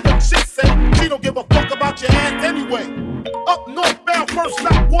 cause fuck what she say. She don't give a fuck about your ass anyway. Up northbound, first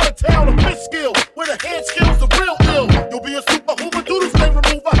stop, Watertown, or Fishkill, where the hand skills the real ill. You'll be a super hoover, do this thing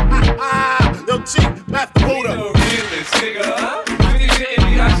remover. Yo, cheap, Math Buddha. The realest nigga. 50 shit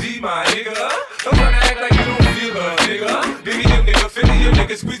B.I.G. my nigga. Don't try to act like you don't feel a nigga. Biggie your nigga, 50 your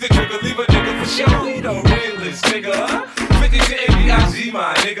nigga, squeeze the trigger, leave a nigga for sure. He the realest nigga. 50 shit B.I.G.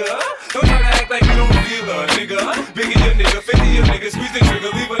 my nigga. Don't try to act like you don't feel a nigga. Biggie your nigga, 50 your nigga, squeeze the trigger,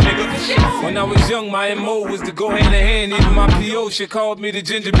 leave a nigga for sure. When I was young, my MO was to go hand in hand. Even my PO shit called me the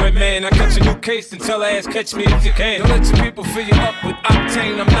gingerbread man. I catch a new case and tell her ass catch me if you can. Don't let your people fill you up with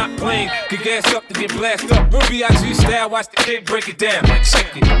octane. I'm not playing. Get gas up to get blasted up. Real B.I.G. style, watch the kid break it down.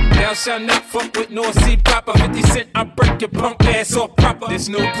 Check it. Thou shall not fuck with North Sea proper. 50 Cent, I break your punk ass off proper. There's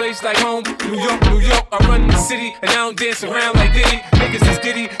no place like home. New York, New York. I run the city and I don't dance around like Diddy. Niggas is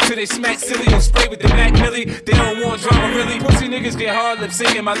giddy till they smack silly or spray with the Mac Millie. They don't want drama really. Pussy niggas get hard lip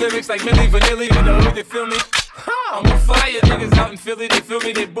singing my lyrics like Millie Vanilli. You know who they feel me? I'm on fire, niggas out in Philly, they feel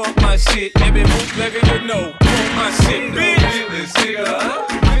me, they bump my shit. Every bootlegger you know, bump my shit. Realest nigga,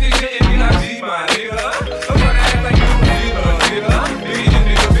 50 shit B.I.G. my nigga. I'm tryna act like you don't feel a nigga. Biggie your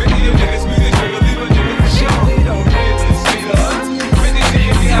nigga, 50 your nigga, squeeze the trigger, leave a nigga for sure. He the realest nigga, 50 shit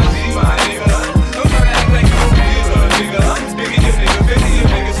B.I.G. my nigga. I'm tryna act like you don't feel a nigga. Biggie your nigga, 50 your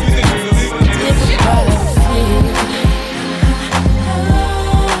nigga, squeeze the trigger, leave a nigga for sure.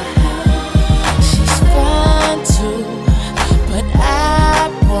 But I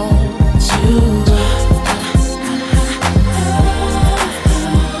want you.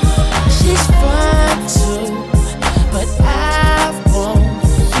 She's fine.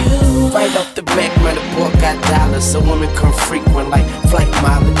 so women come frequent like flight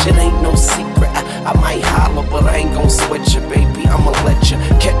mileage. It ain't no secret. I might holler, but I ain't gon' sweat you, baby. I'ma let you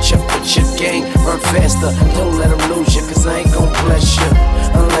catch up with your gang. Run faster, don't let them lose you, cause I ain't gon' bless you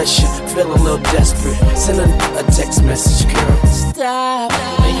unless you feel a little desperate. Send a text message, girl. Stop,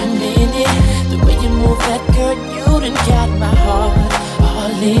 the way you mean it, the way you move that girl, you done got my heart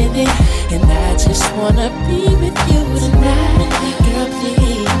all in it, and I just wanna be with you tonight. Girl,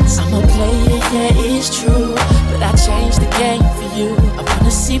 please, I'm a player, yeah, it's true, but I changed the game for you. I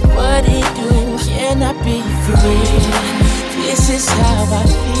wanna see what it do. Can I be free? This is how I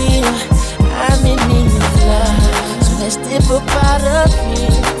feel. I'm in need of love, so let's dip up out of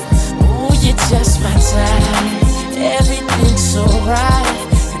here. Ooh, you're just my type. Everything's so right,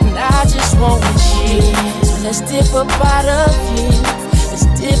 and I just want you. So let's dip up out of here. Let's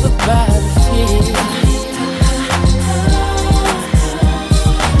dip up out of here.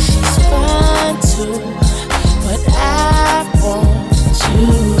 She's fine too, but I want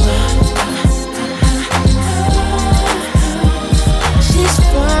you. She's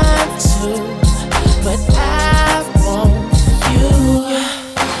fine too, but I want you.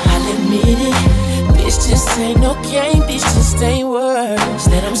 I'll admit it, this just ain't no game, these just ain't words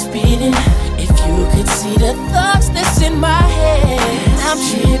that I'm speeding. If you could see the thoughts that's in my head, I'm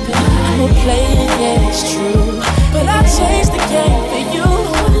tripping, I'm a player, yeah, it's true, but I changed the game for you. I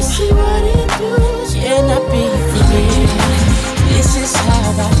wanna see what it do. Can I be free? This is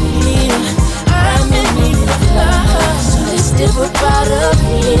how I feel. I'm in need of love, so let's dip up out of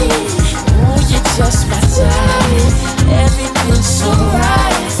here. Ooh, you're just my type. Everything's so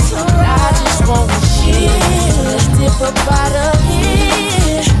right, I just want you. So let's dip up out of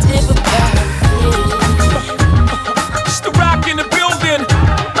here. Dip up out of here. It's the Rock in the building.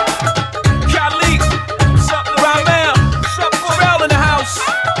 Khalid, what's up, Ramel? What's up, Pharrell in the house?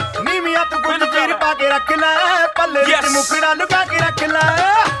 Yes.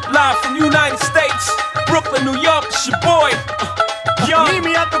 Live from United States, Brooklyn, New York. It's your boy, Young. The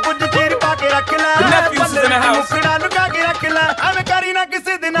nephews is in the house.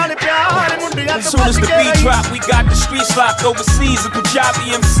 As soon as the beat drop, we got the streets locked overseas. A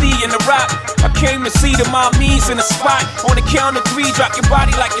Punjabi MC in the rock. I came to see the mommies in the spot. On the count of 3, drop your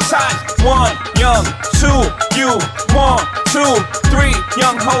body like it's hot. 1, Young, 2, you. 1, 2, 3,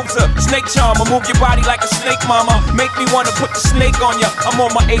 Young Hoser. Snake charmer, move your body like a snake, mama. Make me wanna put the snake on ya. I'm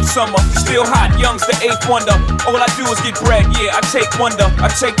on my 8th summer, still hot. Young's the 8th wonder. All I do is get bread, yeah. I take wonder. I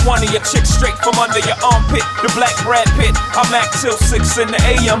take one of your chicks straight from under your armpit. The black Brad Pitt. I'm act till 6 in the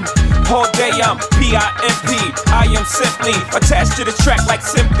AM. All day I'm P.I.M.P. I am simply attached to the track like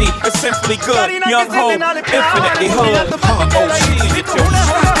simply. It's simply good. Young Ho, infinitely hood. Oh shit, it don't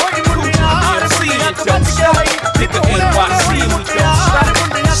stop. MC, it don't stop. Nigga NYC, we don't stop.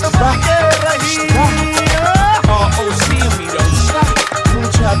 ROC, we don't stop.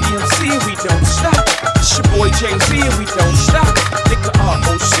 Punjabi MC, we don't stop. It's your boy Jay-Z, we don't stop. Nigga ROC,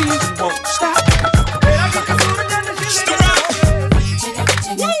 we won't stop.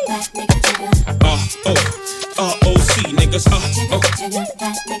 ROC niggas,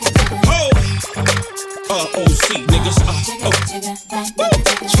 ROC niggas,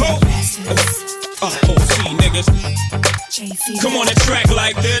 ROC niggas. Come on the track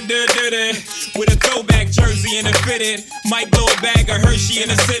like with a throwback jersey and a fitted. Might blow a bag of Hershey in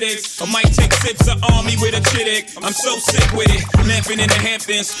the cities. I might take sips of Army with a chittick. I'm so sick with it. Lamping in the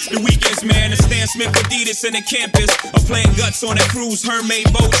Hamptons. The weekends, man. The Stan Smith Adidas in the campus. I'm playing guts on a cruise.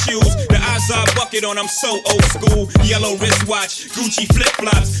 Hermaid boat shoes. The Azar bucket on. I'm so old school. Yellow wristwatch. Gucci flip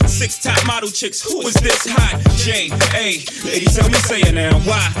flops. 6 top model chicks. Who is this hot? J.A. Lady, tell me, say it now.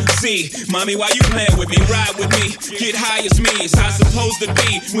 Why? C. Mommy, why you playing with me? Ride with me. Get high as me. It's how it's supposed to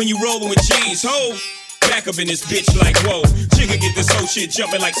be when you rollin' with G's. Ho! Back up in this bitch like whoa. Jigga get this whole shit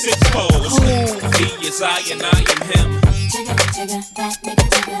jumping like 6 poles. He is I and I am him.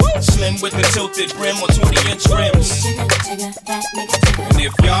 Slim with the tilted brim or 20-inch rims. And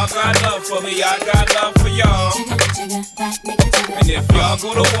if y'all got love for me, I got love for y'all. And if y'all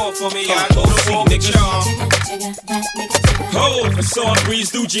go to war for me, I go to war with y'all. Oh, and so I breeze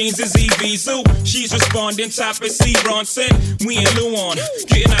through jeans is EV Zoo. She's responding, top is C. Bronson. We in Luan,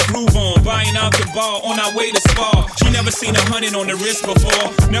 getting our groove on. Buying out the bar on our way to Spa. She never seen 100 on the wrist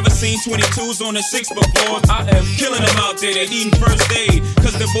before. Never seen 22s on the 6 before. I am killing them out there, they needing first aid.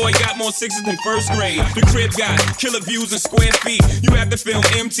 Cause the boy got more 6s than first grade. The crib got killer views and square feet. You have to film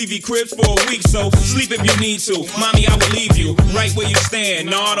MTV Cribs for a week, so sleep if you need to. Mommy, I will leave you right where you stand.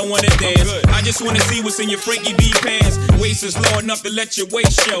 No, I don't wanna dance. I just wanna see what's in your Frankie B pants. Waist is low enough to let your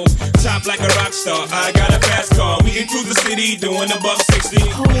waist show. Top like a rock star. I got a fast car. We can cruise the city doing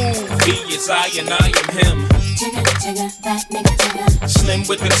 $160. He is I and I am him. Jigga, jigga, that nigga jigga. Slim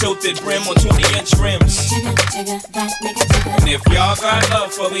with the tilted brim on 20-inch rims. Jigga, jigga, that nigga jigga. And if y'all got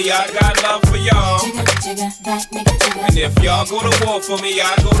love for me, I got love for y'all. Jigga, jigga, that nigga jigga. And if y'all go to war for me,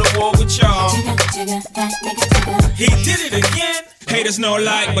 I go to war with y'all. Jigga, jigga, that nigga jigga. He did it again. Haters no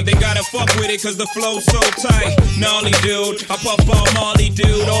like, but they gotta fuck with it cause the flow's so tight. Gnarly dude, I puff on Marley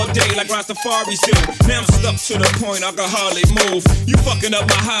dude all day like Rastafaris do. Now I'm stuck to the point I can hardly move. You fucking up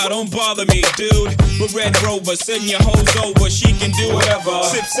my high, don't bother me, dude. With Red Rover, send your hoes over, she can do whatever.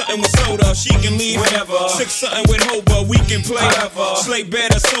 Sip something with soda, she can leave whenever. Six something with Hoba, we can play whatever. Slay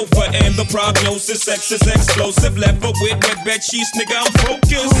bed or sofa, and the prognosis, sex is explosive. Left foot with wet bed sheets, nigga, I'm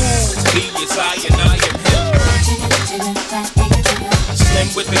focused. He is I and I am him. Slim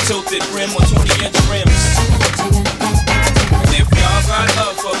with the tilted rim on 20-inch rims. And if y'all got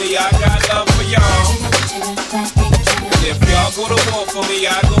love for me, I got love for y'all. And if y'all go to war for me,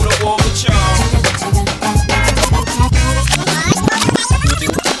 I go to war with y'all.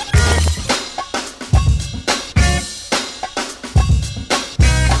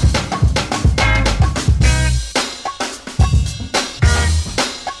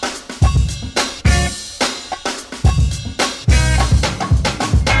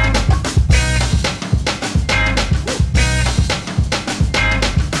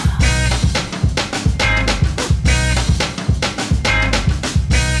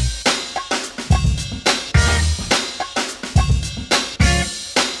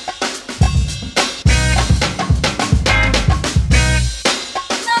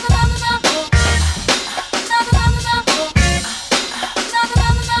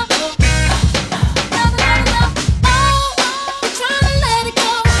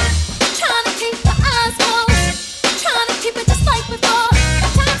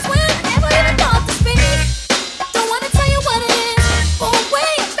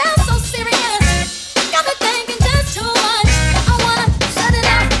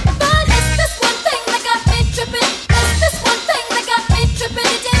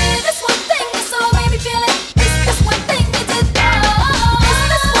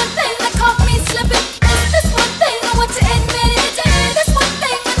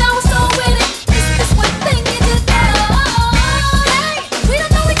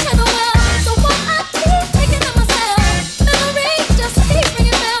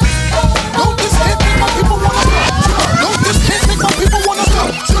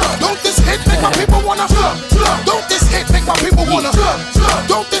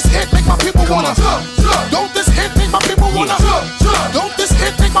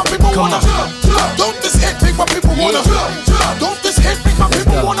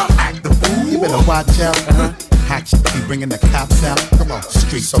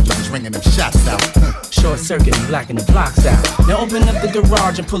 Blacking the blocks out. Now open up the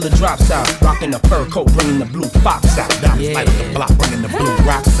garage and pull the drops out. Rocking the fur coat, bringing the blue fox out. Diamonds light up the block, bringing the blue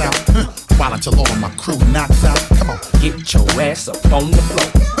rocks out. While until all of my crew knocks out. Come on, get your ass up on the floor.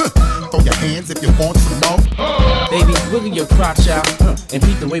 Throw your hands if you want some more. Baby, wiggle your crotch out and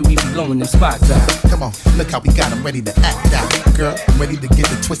beat the way we be blowing them spots out. Come on, look how we got them ready to act out. Girl, I'm ready to get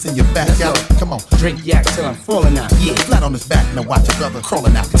the twist in your back out. Come on, drink yak till I'm falling out. Yeah, flat on his back, now watch your brother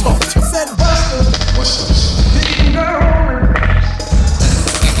crawling out. Talk to him. Said Buster, what's up?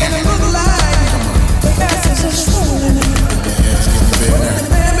 And it look like the asses are swollen. When the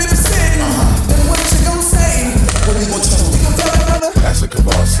man be sitting, then what you gon' say? What we gon' tell him? We gon' tell that brother? That's a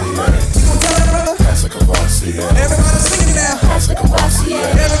Kavasi, We gon' tell that brother? That's a Kavasi, Everybody singing now. That's a Kavasi,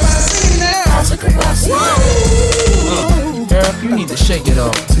 Everybody singing now. That's a Kavasi, Girl, you need to shake it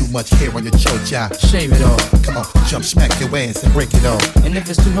off. Too much hair on your chocha. Shave it off. Come on, jump, smack your ass and break it off. And if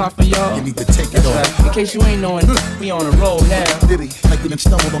it's too hot for y'all, you need to take it off. Right. In case you ain't knowing, we on a roll now. Diddy, like we done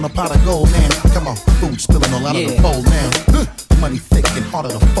stumbled on a pot of gold now. Come on, food spilling all out of the bowl now. Money thick and harder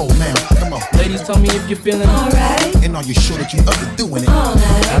to fold now. Come on. Ladies, tell me if you're feeling alright. And are you sure that you up to doing it?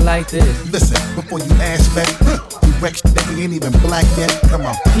 Alright. I like this. Listen, before you ask back, you wreck shit that we ain't even black yet. Come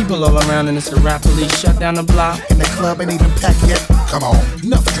on. People all around and it's the rap police shut down the block. And the club ain't even packed yet. Come on.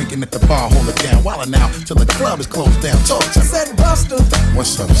 Enough drinking at the bar, hold it down. While now till the club is closed down. Talk to me. Said Buster,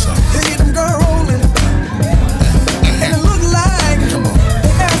 what's up, son? Hear them girl rolling. And it look like come on.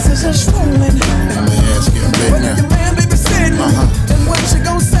 The asses are swollen. And the ass getting big but now. If your man be sitting, then what you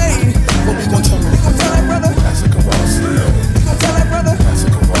gon' say? What we gon' tell him? We gon' tell that brother? That's a Kavasi, We gon' tell that brother? That's a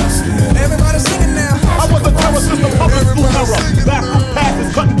Kavasi, Everybody singing now. I was a terror system public school terror. Bathroom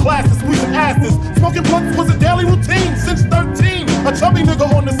passes, cutting classes, squeezing asses. Smoking blunts was a daily routine since 13. A chubby nigga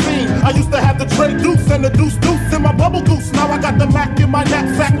on the scene. I used to have the tray deuce and the deuce in my bubble goose. Now I got the Mac in my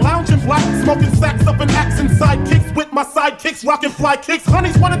knapsack, lounging black, smoking sacks up in axe and sidekicks with my sidekicks, rocking fly kicks.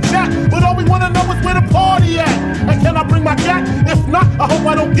 Honeys wanna chat, but all we wanna know is where the party at. And can I bring my gat? If not, I hope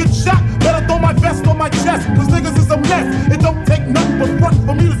I don't get shot. Better throw my vest on my chest, cause niggas is a mess. It don't take nothing but front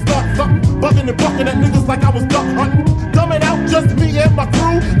for me to start something. Bugging and bucking at niggas like I was duck hunting. Dumbing out just me and my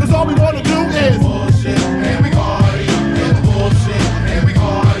crew, cause all we wanna do is bullshit, and we party, and bullshit, and we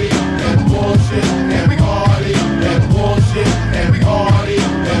party, and bullshit, and we party, and bullshit, and we party,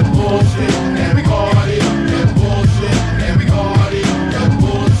 and bullshit, and we party, and bullshit, and we party, and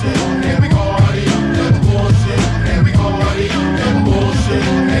bullshit, and we party, and bullshit, and we party, and bullshit,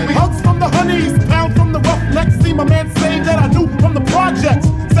 and we hugs from the honeys, pound from the roughnecks. See my man say that I knew from the projects.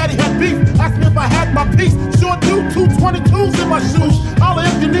 Said he had beef, asked me if I had my piece. Sure do, 222s in my shoes. Holla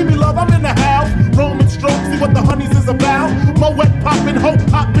if you need me, love, I'm in the house. Roman stroke, see what the honeys is about. Moet poppin', hope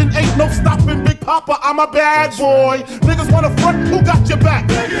hoppin', ain't no stoppin'. Big Papa, I'm a bad boy. Niggas wanna front, who got your back?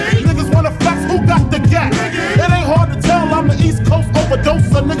 Niggas wanna flex, who got the gap? It ain't hard to tell, I'm the East Coast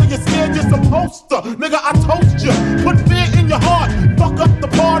overdoser. Nigga, you're scared, you're supposed to. Nigga, I toast you. Put fear in your heart. Fuck up the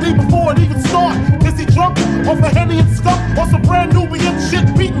party before it even start. Is he drunk off a Henny and skunk? Or some brand Nubian shit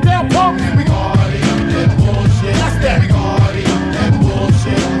beating down punk? And we party and bullshit. That's that. And we party and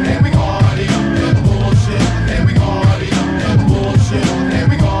bullshit. And we party and bullshit. And we party and bullshit. And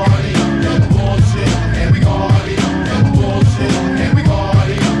we party and bullshit. And we party and bullshit. And we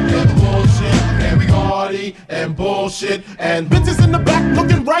party and bullshit. And we party and bullshit. And bitches in the back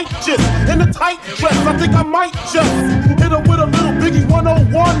looking righteous in a tight dress. I think I might just hit her with a little Biggie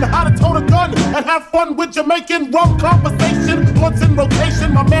 101. How to tote a gun and have fun with Jamaican rum conversation. Blunts in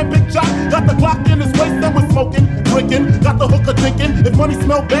rotation. My man Big Jock got the Glock in his waist and we're smoking, drinking. Got the hooker thinking. If money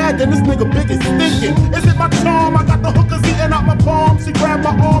smell bad, then this nigga big is stinking. Is it my charm? I got the hookers eating out my palm. She grabbed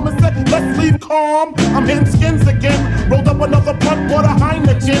my arm and said, let's leave calm. I'm hitting skins again. Rolled up another blunt, bought a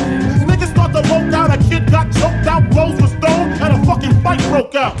Heineken. Niggas start to loke out. A kid got choked out, blows were stoned, and a fucking fight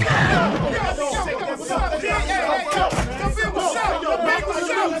broke out.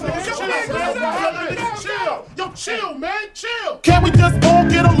 Yo, chill, man, chill. Can't we just all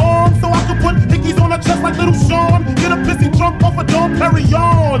get along so I can put hickeys on her chest like little Sean? Get a pissy drunk off a Don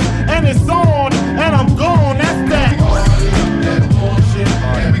Perignon, and it's on, and I'm gone. That's that. That bullshit,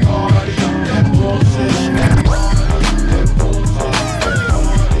 and we party, that bullshit.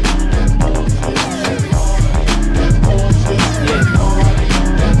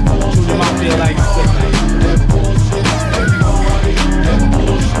 Feel like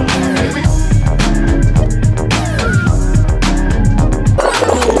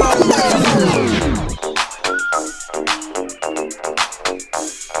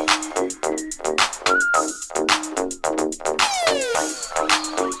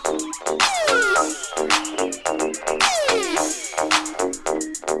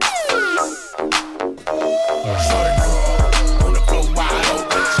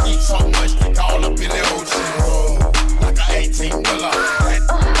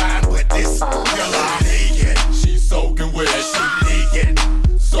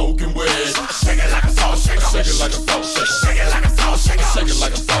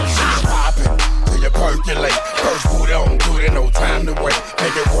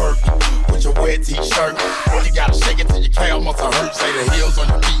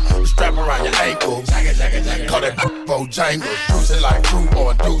Jangle, cruising like fruit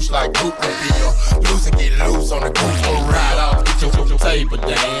or a douche like Goop will be loose and get loose on the goose for ride off, get your table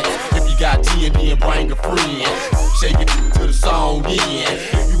dance. If you got T&D and bring a friend, shake it to the song in.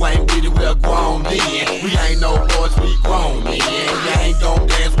 If you ain't with it, well grown then. We ain't no boys, we grown then. You ain't gon'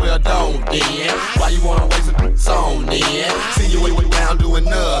 dance, well don't then. Why you wanna waste a song then? See you around doing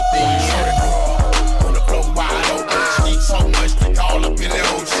nothing. On the floor wide open, she eat so much they call up in the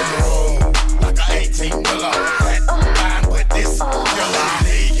ocean. Like a 18-wheeler.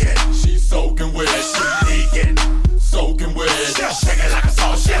 She's soaking wet, she leaking, soaking wet. Shake it like a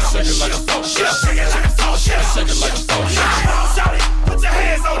salt shell, shake it like a salt shell, shake it like a salt shell, shake it like a salt shell. Shout it, put your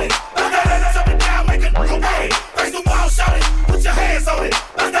hands on it. Up and down, make it go away. Face the wall, shout it, put your hands on it.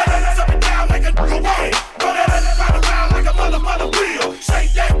 Up and down, make it go away. Roll that round around like a mother wheel.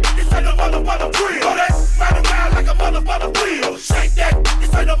 Shake that, it's like a mother.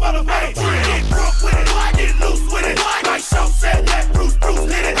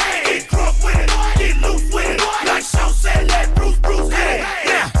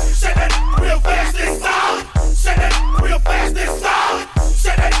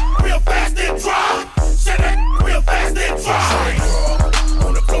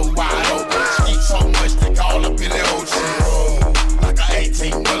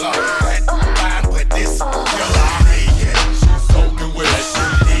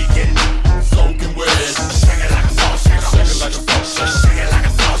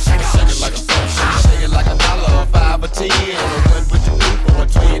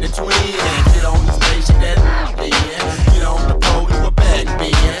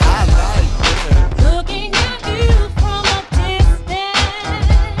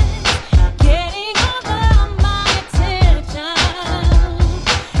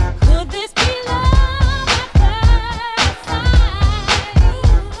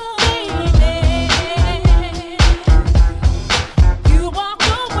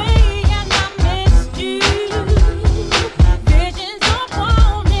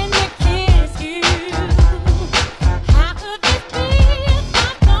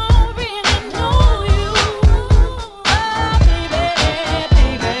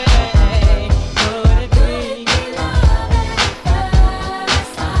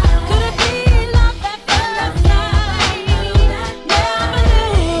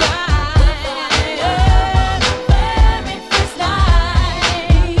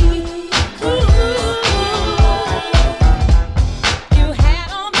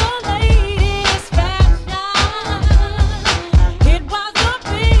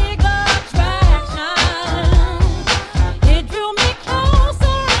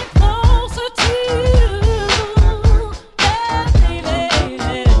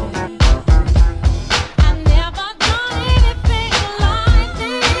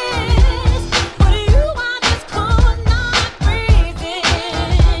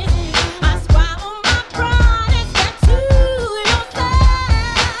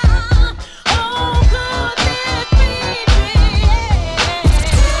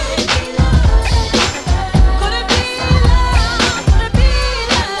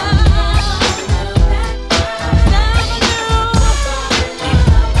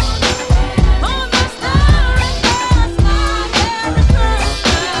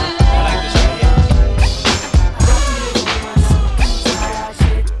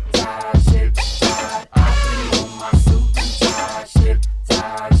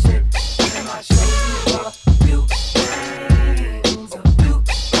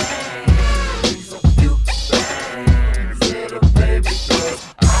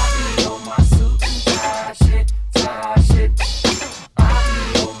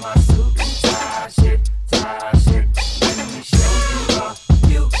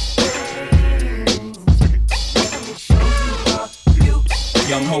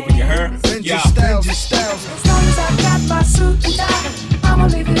 Young Hobie, you heard? Yeah. As long as I got my suit and tie, I'ma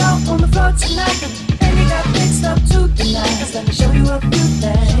leave it all on the floor tonight. And you got fixed up to the nines. Let me show you a few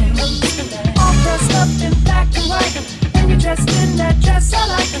things. All dressed up in black and white, and you're dressed in that dress I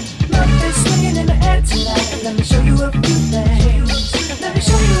like. Love is swinging in the air tonight. Let me show you a few things. Let me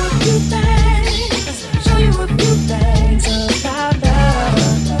show you a few things. Show you a few things about love.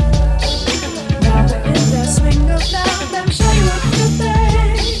 Now we're in the swing of love. Let me show you a few things.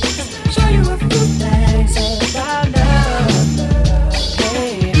 Show you a few things about love.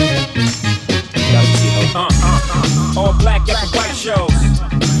 Hey. All black at the white shows.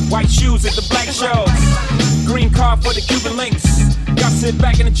 White shoes at the black shows. Green car for the Cuban links. Y'all sit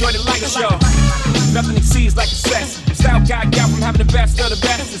back and enjoy the light show. Nothing exceeds like a sex. Style guy got from having the best of the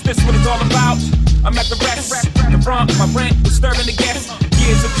best. Is this what it's all about? I'm at the rest. The front, my rent, disturbing the guests.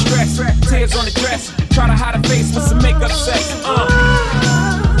 Years of stress, tears on the dress. Try to hide a face with some makeup sex.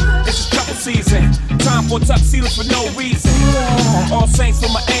 This is couple season. Time for tuxedos for no reason. All saints for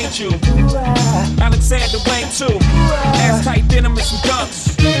my angel. Alexander Wang too. Ass tight denim and some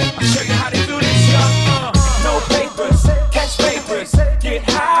dunks. I'll show you how to do this, young. No papers, catch papers, get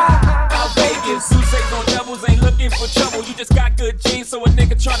high. Out Vegas, Sousa's on doubles, ain't looking for trouble. You just got good genes, so a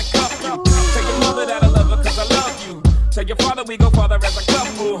nigga tryna cuff you. Tell your mother that I love her, cause I love you. Tell your father we go farther as a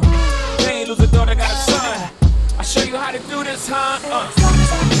couple. They ain't lose a daughter, got a son. I'll show you how to do this, huh? As long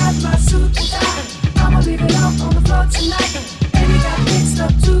as I got my suit and tie, I'ma leave it all on the floor tonight. And you got fixed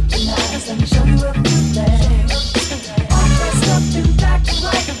up to the nines. Let me show you a few things. All dressed up in black and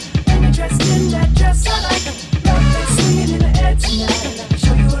white, and you're dressed in that dress I like. Love is swinging in the air tonight. Let me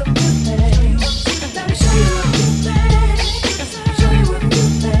show you a few things. Let me show you a few things. Show you a few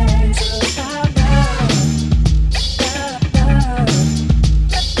things about love.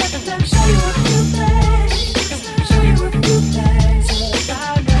 Let me show you a few things. Show you a few things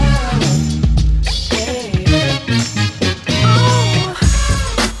about love.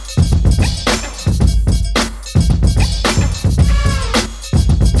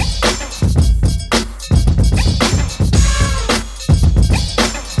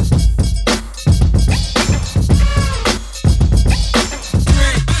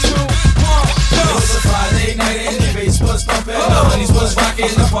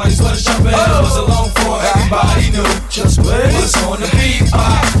 The parties was jumping, it was a long for everybody knew just what's on the beat.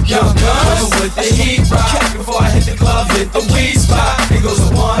 Young guns with the heat rock. Before I hit the club, hit the weed spot. It goes a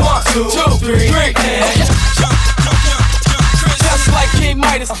 1, 2, 3, and just like King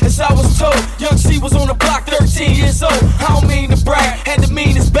Midas, as I was told, Young C was on the block, 13 years old. I don't mean to brag, had the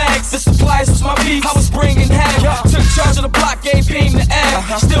meanest bags. The supplies was my beef, I was bringing half. Took charge of the block, gave Ping the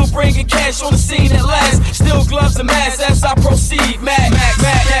ass. Still bringing cash on the scene at last. Still gloves and masks as I proceed. Mac,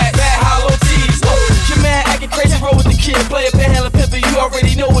 hollow tees. Your man acting crazy, roll with the kid. Play a panhandle pimper, you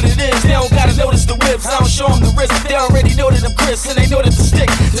already know what it is. They don't gotta notice the whips, I don't show them the wrist. They already know that I'm Chris, and they know that the stick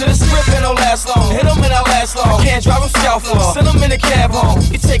to the script and don't last long. Hit them and I last long. Can't drive them scoutful. Send them in a cab home.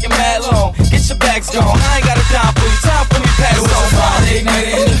 You taking mad long. Get your bags gone. I ain't got a dime for you. Time for me pass it was on. Friday night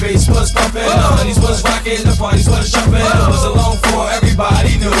and the bass was pumping. The honeys was rocking, the parties was jumping. It was a long for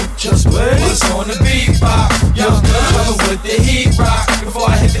everybody knew just what's on the beat. Young guns with the heat rock. Before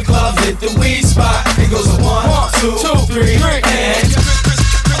I hit the club, hit the weed spot. It goes a 1, 2, 3, and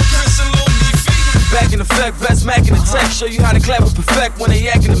back in effect, best Mac in the tech. Show you how to clap with perfect when they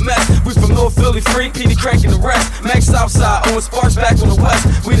act in a mess. We from North Philly, free, Petey cranking the rest. Max Southside, Owen Sparks back on the west.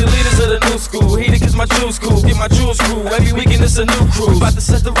 We the leaders of the new school. Heated cause my jewels cool, get my jewels cool. Every weekend it's a new crew. About to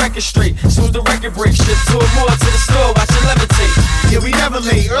set the record straight. Soon as the record breaks, ship two or more to the store, watch it levitate. Yeah, we never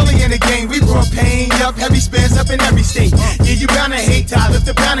late. Early in the game, we brought pain up, heavy spins up in every state. Yeah, you bound to hate, I lift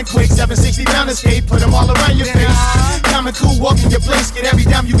the pound and quick. 760 pound escape, put them all around your face. Common cool, walk in your place, get every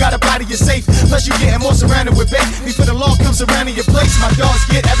dime you got up out of your safe. Plus you getting more surrounded with bait. Before the law comes around in your place, my dogs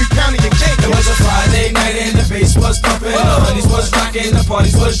get every pound of your cake. It was a Friday night and the bass was pumping. The honeys was rocking, the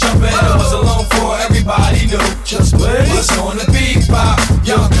parties was jumping. It was a long for everybody knew just what's on the beat.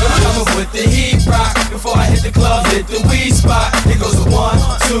 Young guns with the heat rock. Before I hit the club, hit the weed spot. It goes a 1,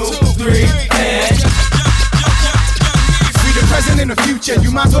 2, 3, and the present and the future,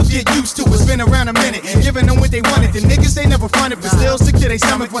 you might as well get used to it. It's been around a minute, giving them what they wanted. The niggas, they never fronted, but still stick to their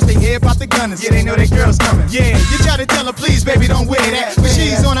stomach once they hear about the gunners. Yeah, they know their girl's coming. Yeah, you try to tell her, please, baby, don't wear that. But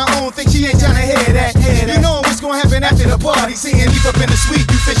she's on her own, think she ain't trying to hear that. You know what's gonna happen after the party. Seeing you up in the suite,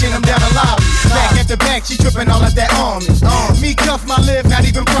 you fishing them down the lobby. Back after back, she tripping all at that army. Me cuff my live, not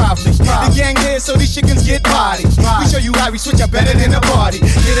even probably. The gang here, so these chickens get party. We show you how we switch up better than a party.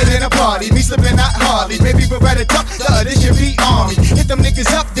 Get it in a party, me slipping not hardly. Baby, but right tough, the other should be army. Hit them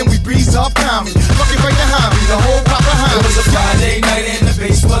niggas up, then we breeze off Tommy. Fucking right behind me, the whole pop behind me. It was a Friday night and the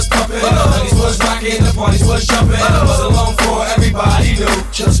rocking, the parties was jumping. It wasn't long for everybody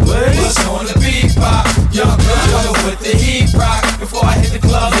knew just what's on the beat pop. Young girl coming with the heat rock. Before I hit the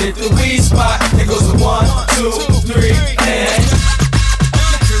club, hit the weed spot. It goes to 1, 2, 3, and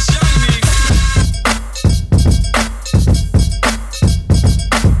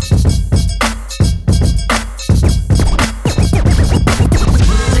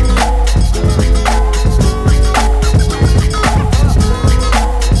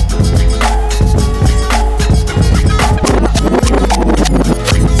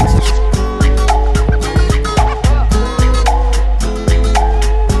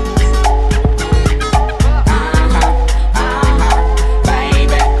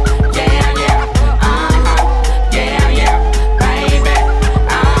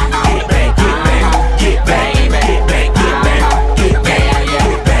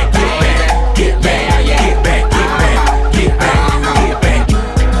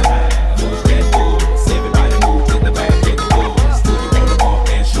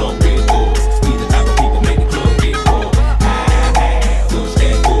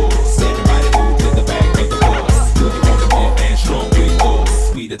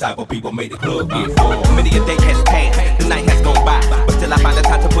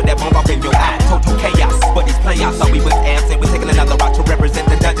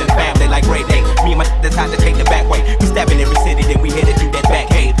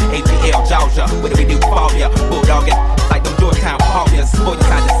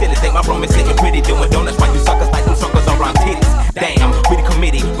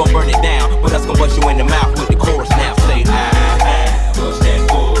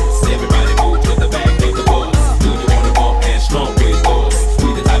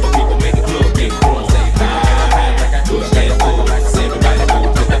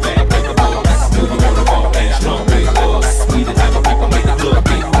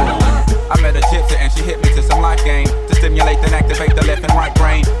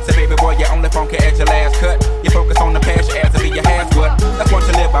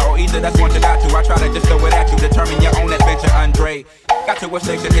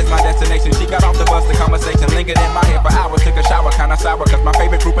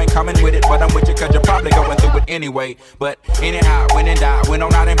anyway. But anyhow, when in doubt, went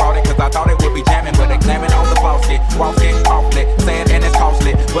on out and bought it, cause I thought it would be jamming. But examine on the faucet, walking awfully, saying and it's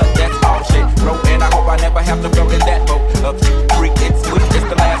costly, but that's all shit. Wrote and I hope I never have to float in that boat. Up creek, it's sweet, it's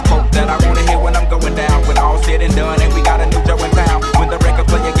the last quote that I wanna hear when I'm going down. When all said and done, and we got a new Joe in town. When the record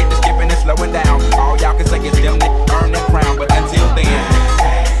player get to skipping and slowing down, all y'all can say is them that earn that crown. But until then,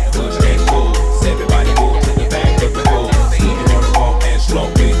 push that bull, everybody move to the back of the bull. See you on the ball and slow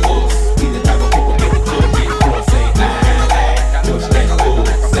with us. We the type of people make the club get full. Say push that bull,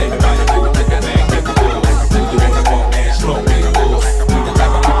 everybody move to the back of the bull. See you on the ball and slow with us. We the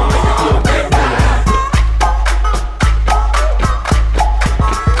type of people make the club get full.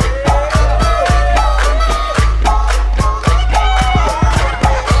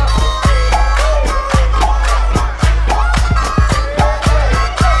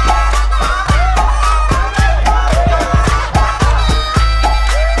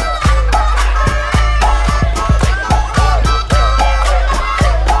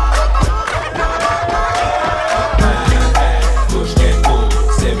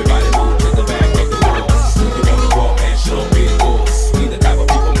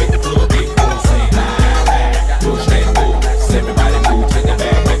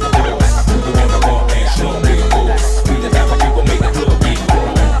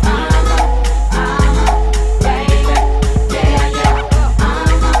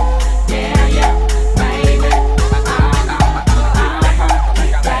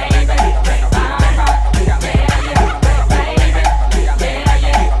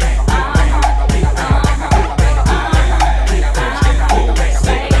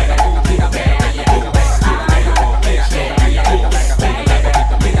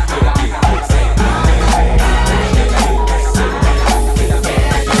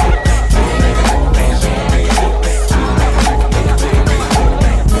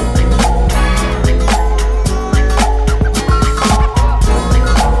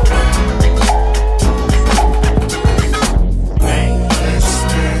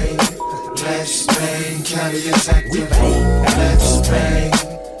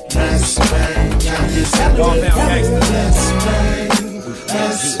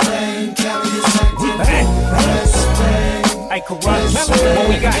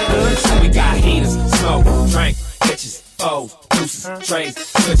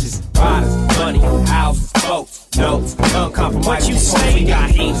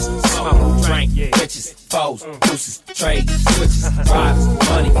 Bitches, foes, deuces, trade, switches, drivers,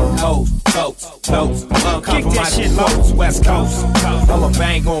 money, hoes, boats. Lows, uncompromised flows, West Coast. I'm a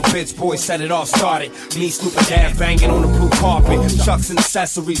bang on bitch, boy, set it all started. Me, Snoop and Dad banging on the blue carpet. Chucks and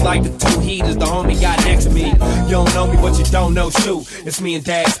accessories like the two heaters, the homie got next to me. You don't know me, but you don't know shoot. It's me and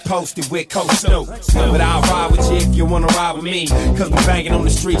Dad's posted with Coach Snoop. But I'll ride with you if you wanna ride with me. Cause we banging on the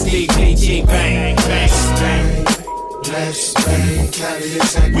streets, DPG, bang, bang, bang. Let's bang,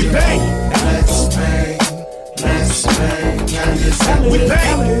 Cali, we bang. Let's bang, let's bang, Cali, we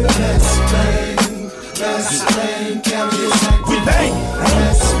bang. Let's bang, let's bang, Cali, we bang.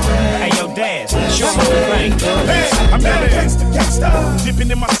 Let's bang. Hey yo, Dad, show me the bang. Hey, I'm not a gangsta,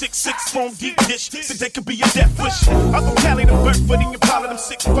 dipping in my 6'6" from deep dish. Said they could be a death wish. I'm from Cali, the Burford, and you follow them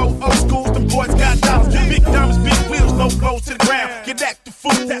 6'4" old schools. Them boys got dollars, big diamonds, big wheels, no blows to the ground. Get active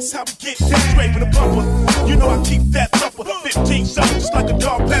food, that's how we get straight with a bumper. You know I keep that thumper. 15 shots, just like a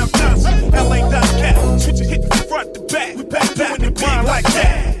dog pound Johnson. LA dot cap, switch a hit from front to back. We back doing the grind like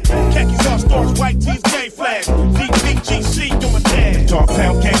that. Khakis all stars, white tees, game flags. DPGC on my dad. Dog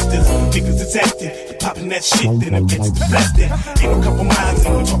pound gangsters, niggas is acting. Popping that shit, then it gets blasted. Ain't no couple miles,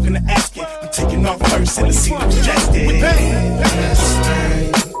 and we're talking to asking. We taking off first, and the scene is congested. We bang, let's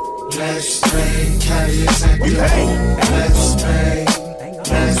bang, let's bang, Cali, we bang, let's bang,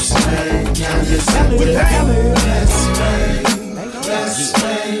 let's bang, Cali, we bang, let's bang, let's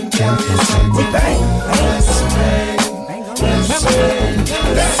bang, Cali, we bang, let's bang, let's bang.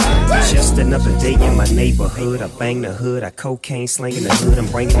 Just another day in my neighborhood. I bang the hood, I cocaine slinging the hood. I'm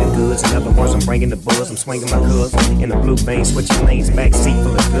bringing the goods. In other words, I'm bringing the buzz. I'm swinging my goods in the blue vein, switching lanes, backseat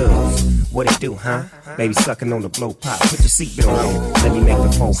full of goods. What it do, huh? Baby sucking on the blow pop. Put your seatbelt on, let me make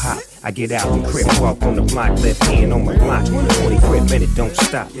the phone hot. I get out and crip walk on the block, left hand on my block. 20 crib minute, don't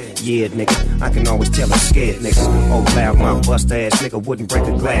stop. Yeah, nigga, I can always tell I'm scared, nigga. Old loud mouth bust ass nigga wouldn't break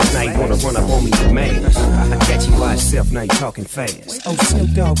a glass. Now you wanna run up on me, you mad. I catch you by yourself, now you talking fast. Oh,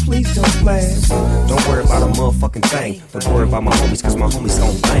 Snoop Dogg, please don't blast. Don't worry about a motherfucking thing. Don't worry about my homies, cause my homies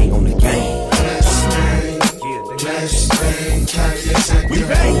gon' bang on the game. Let's bang, let's bang, Cali, we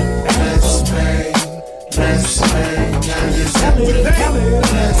bang, let's bang, let's bang, Cali, we bang,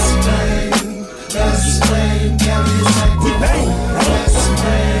 let's bang, let's bang, Cali, we bang, let's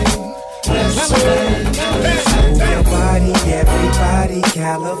bang, let's bang, your body, everybody,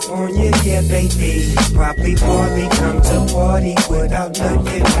 California, yeah, baby. Probably party, come to party without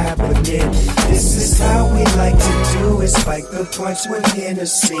nothing happening. This is how we like to do it. Spike the punch with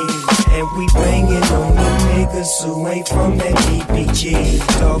Hennessy. And we banging on the niggas who ain't from that DPG.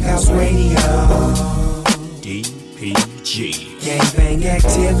 Doghouse Radio. DPG. Gangbang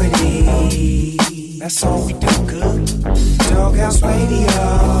activity. That's all we do good. Doghouse Radio.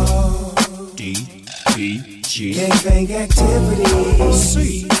 DPG. Gangbang activity.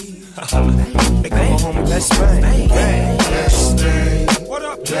 See. They come home and let's bang. Bang. let's bang, What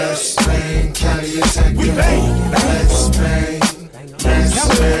up? let's bang, Cali, we bang, let's bang,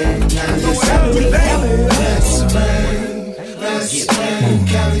 let's bang, Cali, we bang, let's bang, let's bang,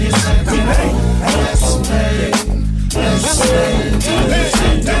 Cali, we bang, let's bang, let's bang,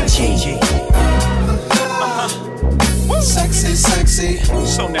 Sexy, sexy.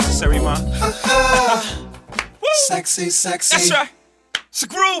 So necessary, man. Sexy, sexy. That's right. It's a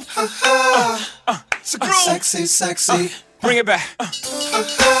groove. It's a groove. Sexy, sexy. Bring it back. You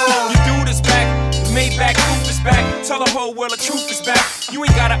do this back. Made back, proof is back. Tell the whole world the truth is back. You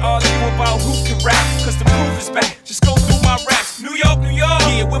ain't gotta argue about who can rap, cause the proof is back. Just go through my raps. New York, New York.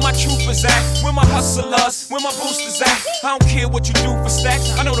 Yeah, where my troopers at? Where my hustlers? Where my boosters at? I don't care what you do for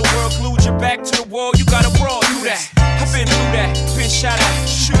stacks. I know the world glued your back to the wall. You gotta brawl through that. I've been through that. Been shot at.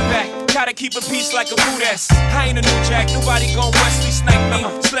 Shoot back. Gotta keep a peace like a boot ass. I ain't a new jack. Nobody gon' Wesley snipe me.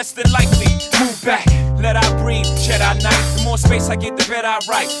 It's less than likely. Move back. Let I breathe. Jedi Knight. The more space I get, the better I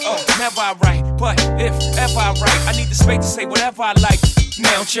write. Oh, never I write. But if ever I write, I need the space to say whatever I like.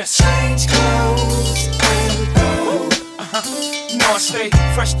 Now just change clothes and go. You know I stay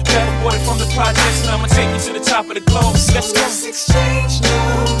fresh to death, aborted from the projects, and I'ma take you to the top of the globe. Let's go. Let's exchange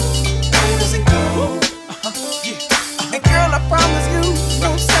now. Where does it go? And girl, I promise you,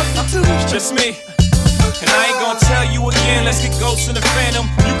 no substitute. It's just me. And I ain't gonna tell you again, let's get ghosts in the phantom.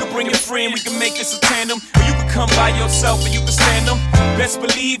 You can bring your friend, we can make this a tandem. Or you can come by yourself and you can stand them. Best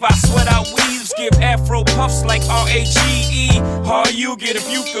believe I sweat out weaves, give afro puffs like R-A-G-E. Hard you get if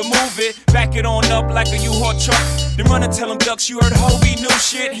you can move it. Back it on up like a U-Haul truck. Then run and tell them ducks you heard Hobie new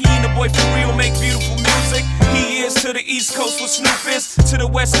shit. He and the boy for real make beautiful music. He is to the East Coast with Snoop is, to the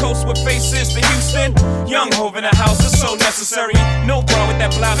West Coast with Face is, to Houston. Young Hov in the house, it's so necessary. No bra with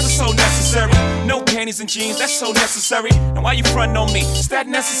that blouse, it's so necessary. No panties and jeans, that's so necessary. Now why you frontin' on me? Is that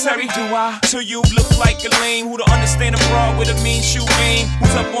necessary? Do I? To you look like a lame who don't understand a broad with a mean shoe game.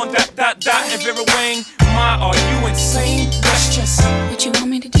 Who's up on dot and give her a wing. Ma, are you insane? That's just what you want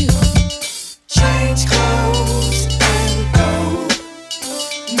me to do. Change clothes and go.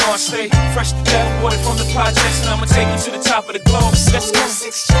 No, I stay fresh to death, water from the projects, and I'ma take you to the top of the globe. Let's go. Let's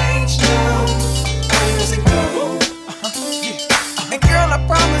exchange now. Where does it go? Yeah. And girl, I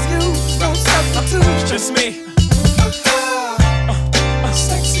promise you, no substitute. It's just me.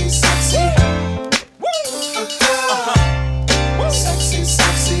 Sexy, sexy. Woo. Sexy,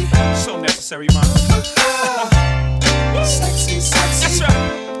 sexy. So necessary, man. Sexy, sexy. That's right.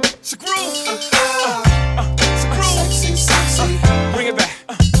 It's a groove. Sexy, sexy. Bring it back.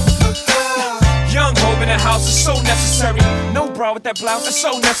 Young hope in the house is so necessary. No bra with that blouse, that's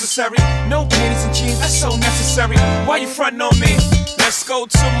so necessary. No panties and jeans, that's so necessary. Why you frontin' on me? Let's go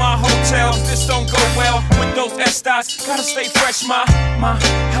to my hotel. If this don't go well with those S-dots, gotta stay fresh, my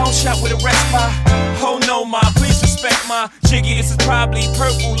house shot with a rest by. Oh no, ma, please respect my jiggy. This is probably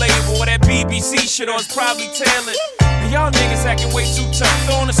purple label or that BBC shit, or it's probably tailored. And y'all niggas acting way too tough.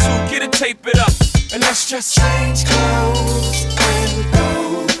 Throw on a suit, get it, tape it up, and let's just change clothes and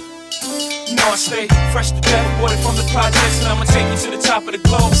go. No, I stay fresh to death, water from the projects, and I'ma take you to the top of the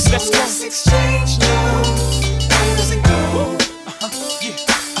globe. Let's go. Let's exchange now. Where does it go?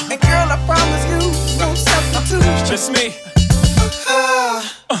 Yeah. And girl, I promise you, no substitute. It's just me.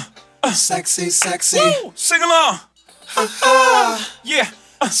 Sexy, sexy. Woo! Sing along. Yeah.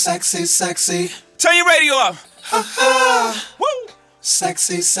 Sexy, sexy. Turn your radio up. Woo!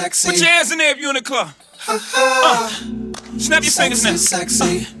 Sexy, sexy. Put your hands in there if you're in the club. Snap your fingers now.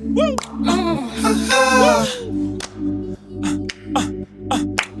 Sexy. Woo!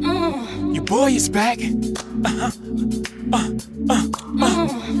 Your boy is back.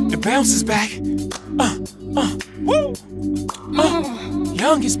 The bounce is back. Woo!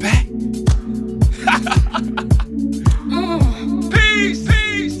 Young is back. Peace,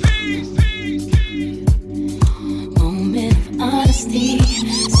 peace, peace, peace. Moment of honesty.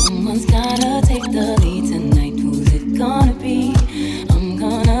 Someone's gotta take the lead tonight. Who's it gonna be? I'm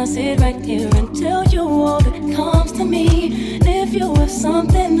gonna sit right here and tell you all that comes to me. And if you have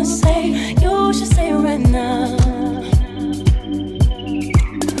something to say, you should say it right now.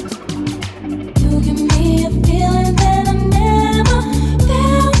 You give me a feeling that I never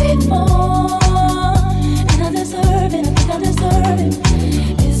felt before, and I deserve it. I think I deserve it.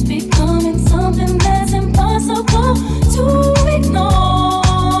 It's becoming something that's impossible to ignore,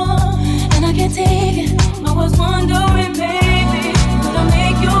 and I can't take it. I was wondering, baby, could I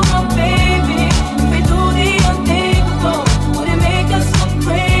make you my baby? If we do the unthinkable, would it make us so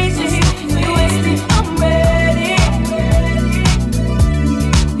crazy? If you ask me, I'm ready.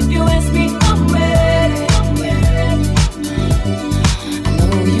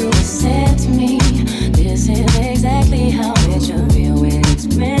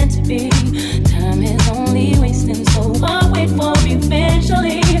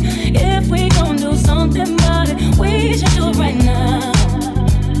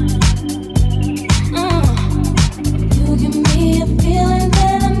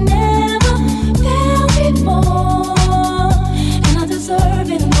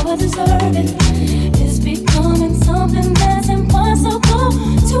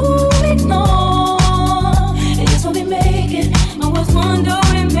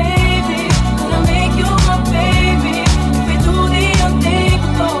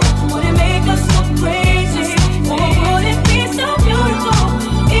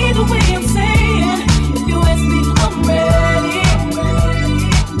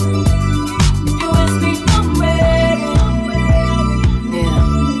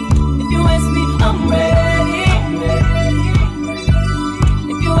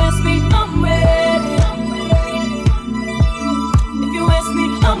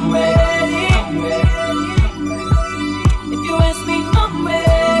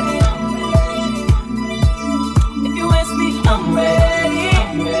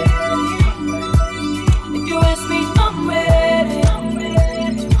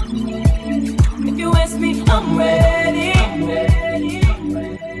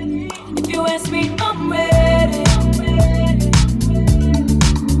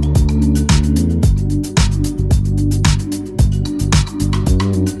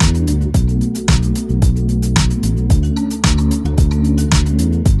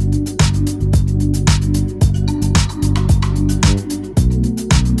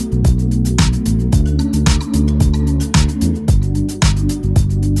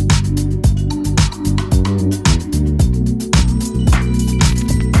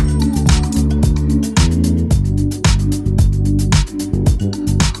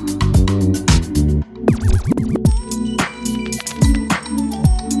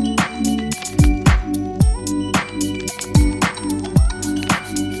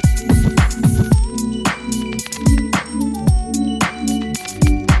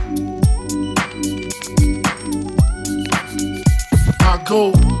 go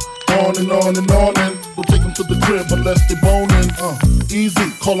on and on and on and we'll take them to the crib unless they boning.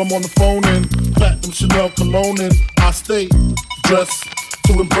 Easy, call them on the phone and platinum Chanel cologne and I stay dressed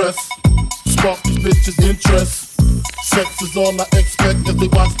to impress, spark these bitches' interest. Sex is all I expect as they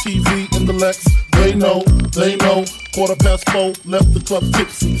watch TV in the Lex. They know, 4:15, left the club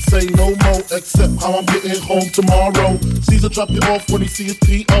tipsy. Say no more, except how I'm getting home tomorrow. Caesar drop you off when he see his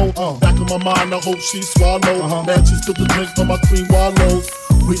P.O. Back in my mind, I hope she swallow. Man, she spilled the drink on my cream wallows.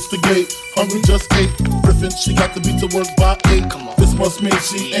 Reach the gate, hungry just ate. Griffin, she got to be to work by 8. This must mean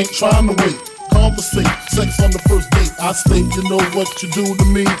she ain't trying to wait. Conversate, sex on the first date. I state, you know what you do to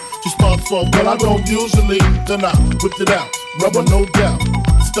me. She starts off, well I don't usually. Then I whipped it out, rubber no doubt.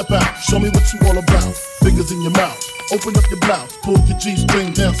 Step out, show me what you all about. Fingers in your mouth, open up your blouse, pull your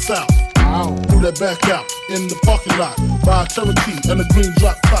G-string down south. Do that back out in the parking lot. Buy a Cherokee and a green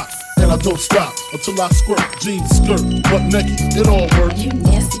drop top. And I don't stop until I squirt, jeans, skirt, butt naked, it all works. You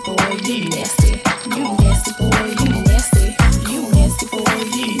nasty boy, you nasty. You nasty boy, you nasty. You nasty boy,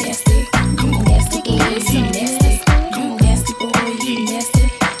 you nasty. You nasty boy, you nasty. You nasty boy, you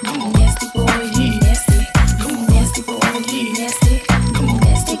nasty. You nasty boy, you nasty. You nasty boy, you nasty. You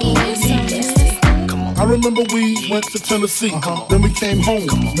nasty boy, you nasty. I remember we went to Tennessee, then we came home.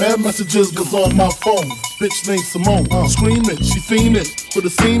 Mad messages was on my phone. Bitch named Simone, screaming, she fiending for the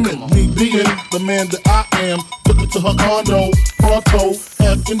semen. Me being the man that I am, took her to her condo. Pronto,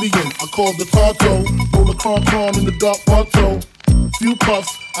 half Indian, I called the Tonto. Roll a cron in the dark Pronto. Few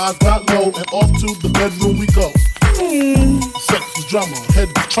puffs, eyes got low, and off to the bedroom we go. Sex is drama, head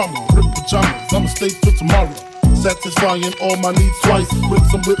is trauma, rip pajamas, I'ma stay till tomorrow. Satisfying all my needs twice, with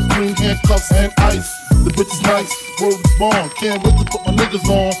some whipped cream, handcuffs, and ice. The bitch is nice, word is born, can't wait to put my niggas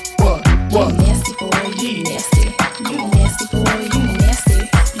on. What? You nasty boy, you nasty. You nasty boy, you nasty.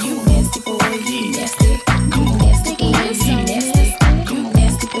 You nasty boy, you nasty. You nasty boy, you nasty. You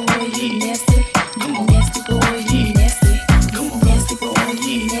nasty boy, you nasty. You nasty boy, you nasty. You nasty boy,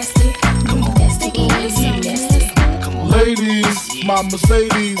 you nasty. You nasty boy, you nasty. Ladies, my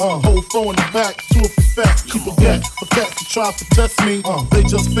Mercedes, hold phone in the back, two if it's fat, keep a gat, for cats to try to test me, they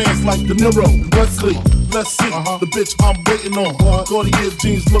just fans like De Niro and Wesley. Let's see, the bitch I'm waiting on. Cartier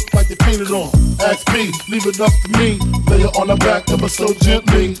jeans look like they painted on. Ask me, leave it up to me. Lay her on her back ever so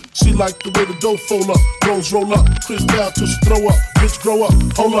gently. She like the way the dough fold up, rolls roll up, twist down till she throw up. Bitch grow up,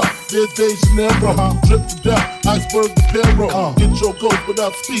 hold up, there's De Janeiro, drip to death, iceberg the Perro. Get your goals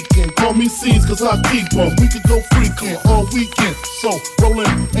without speaking. Call me C's cause I keep them. We could go freaking all weekend. So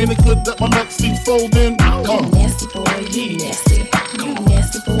rollin', ain't it good that my neck seats folding? You nasty boy, you nasty. You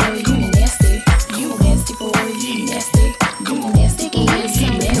nasty boy, you nasty. You nasty boy, you nasty. You nasty boy,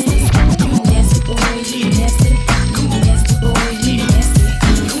 you nasty. You nasty boy, you nasty. You nasty boy, you nasty.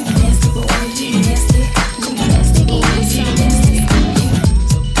 You nasty boy, you nasty. You nasty boy, you nasty.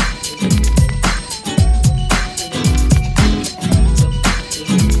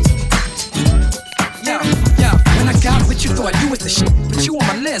 Yo, when I got what you thought you was the shit, but you on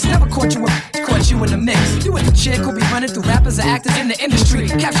my list, never caught you in the mix. You was the chick who be running through rappers and actors in the industry,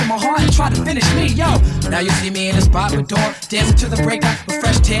 capture my heart and try to finish me, yo. Now you see me in the spot with Dawn, dancing to the breaker, with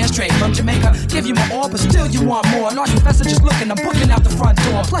fresh tan straight from Jamaica. Give you my all, but still you want more. Large professor just looking, I'm booking out the front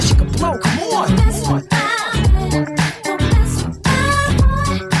door. Plus you can blow, come on.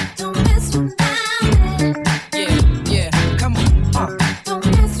 Yeah, come on.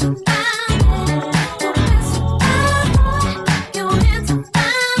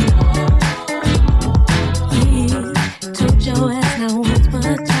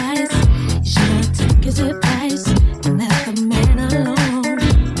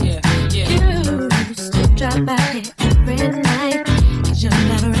 Every night, 'cause you're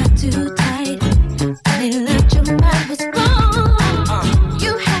never up too tight. And they let your mind was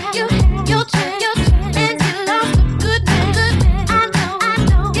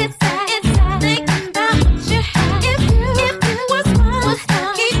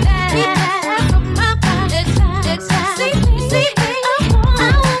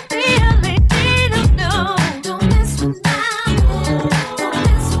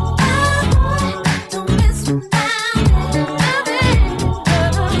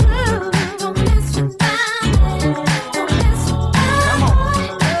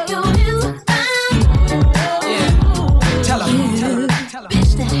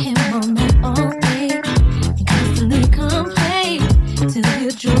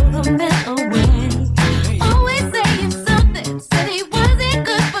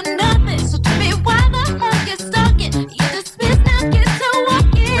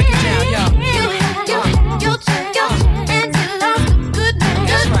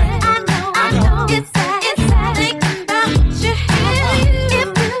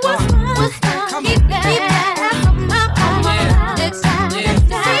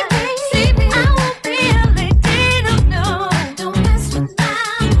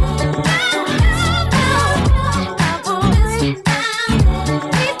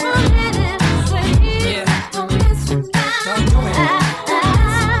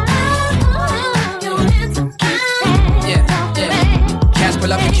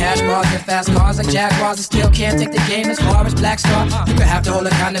like Jaguars and still can't take the game as far as Black Star. You could have the whole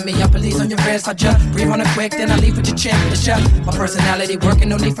economy, I'm police on your wrist. I just breathe on it quick, then I leave with your chin for the shot. My personality working,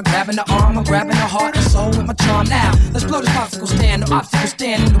 no need for grabbing the arm. I'm grabbing the heart and soul with my charm. Now, let's blow this popsicle stand, no obstacle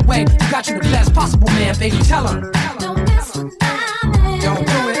stand in the way. You got you the best possible man, baby, tell him. Don't mess with my don't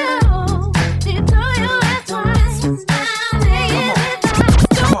do it.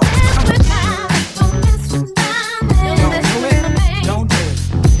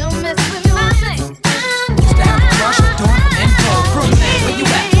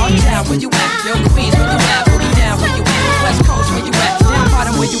 Where you at? Yo, Queens, where you at? Boogie down, where you at? West Coast, where you at? Down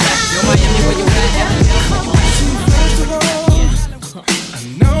bottom, where you at? Yo, Miami, where you at? I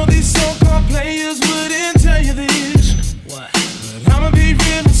know these so-called players wouldn't tell you this. What? But I'ma be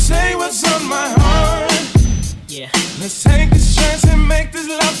real and say what's on my heart. Yeah. Let's take this chance and make this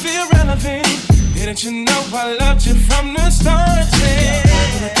love feel relevant. Didn't you know I loved you from the start? Yeah.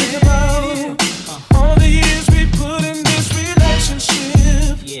 When I think about all the years we put in this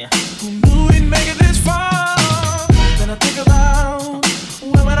relationship. Yeah. Who knew we'd make it this far? Then I think about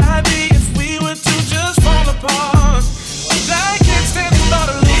where would I be if we were to just fall apart? I can't stand the thought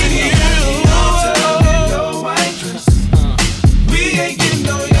of losing you. Your white dress. We ain't getting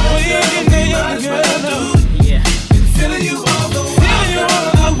no younger. We ain't getting no younger, girl. Yeah. Been feeling you all the while.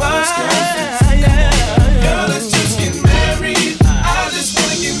 Girl, let's just get married. I just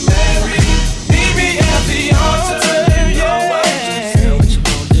wanna get married. Meet me at the altar.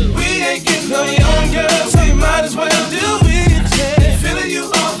 No young girls, so you might as well do it. Yeah. Feeling you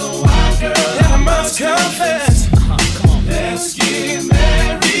all the while, girl. And I must confess, let's get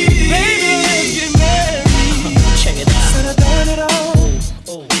married. Baby, let's get married. Check it out. Said I've done it all.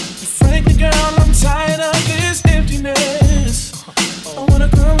 But frankly, girl, I'm tired of this emptiness. I wanna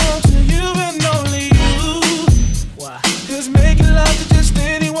come home to you and only you. Why? 'Cause making love to just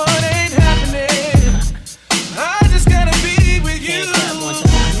anyone ain't happening. I just gotta be with you.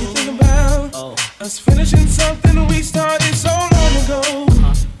 Us finishing something we started so long ago.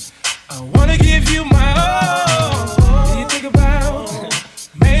 I wanna give you my all. Do you think about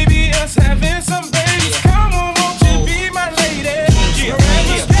maybe us having some babies? Come on, won't you be my lady?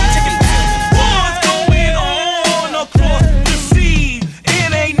 What's going on across the sea?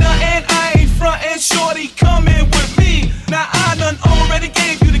 It ain't nothing, I ain't frontin', shorty coming with me. Now I done already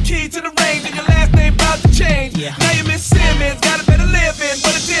gave you the key to the range, and your last name about to change. Now you Miss Simmons, got a better living,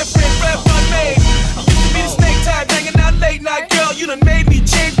 but a different red one made. Hanging out late night, girl, you done made me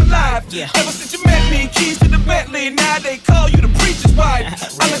change my life. Ever since you met me, keys to the Bentley, now they call you the preacher's wife.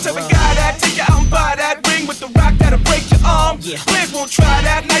 I'm the type of guy that take you out and buy that ring with the rock that'll break your arm. Players won't try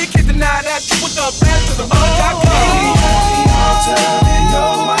that, now you can't deny that. You with the best of the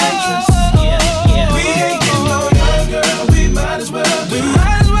We ain't getting no younger, we might as well do it.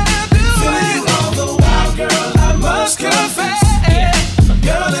 Feeling you all the while, girl, I must confess.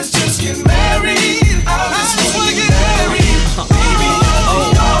 Girl, let's just get married. I just wanna get married. Baby, on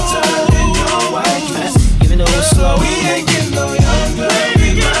the altar in your white dress. Even though it's slow, we ain't getting no younger. We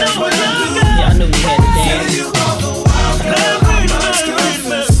might as well do it. Yeah, I knew you had to dance. You all the while, girl, I must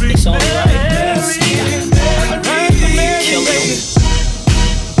confess. It's only right. Let's get married. Kill it.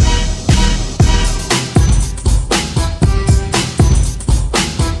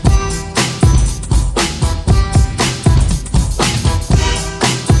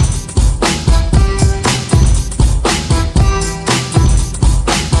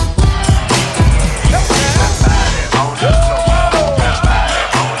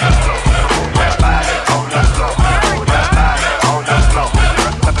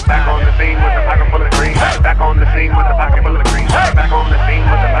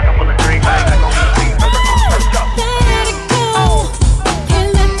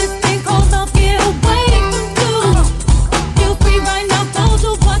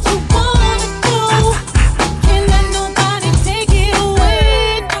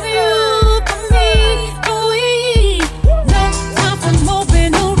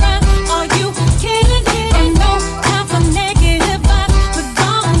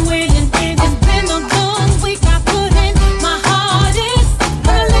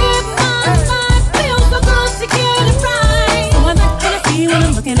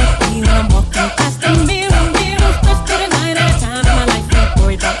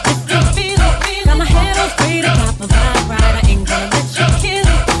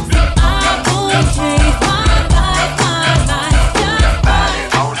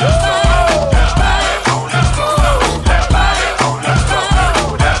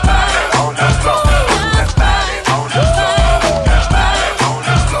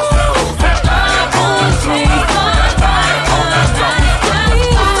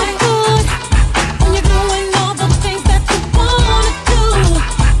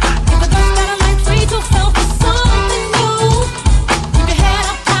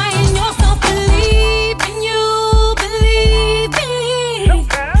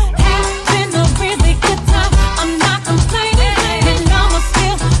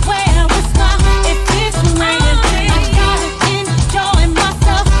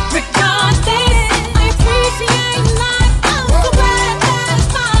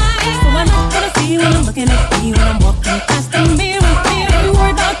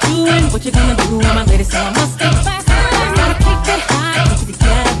 What you gonna do? I'm a lady, so I must stay fast. Gotta keep it high, keep it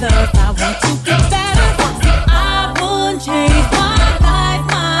together if I want to get better. I won't change my life,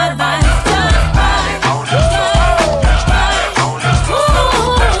 my life.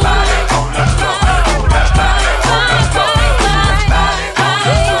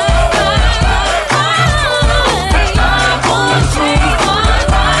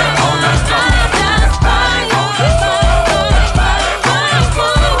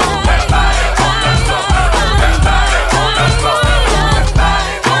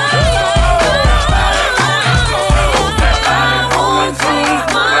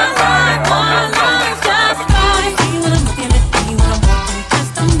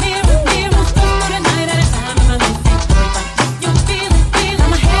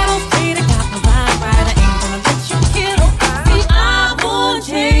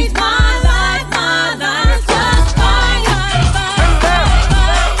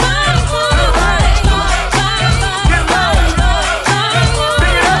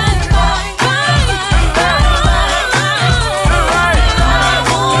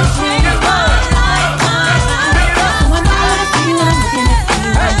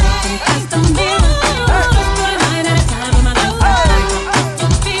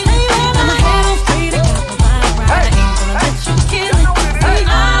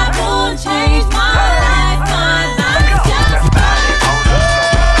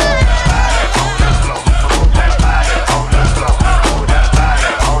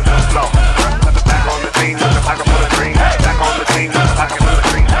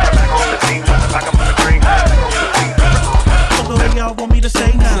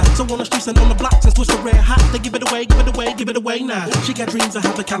 She got dreams of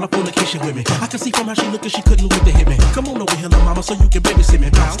having Californication with me. I can see from how she look she couldn't wait to hit me. Come on over here, little mama, so you can babysit me.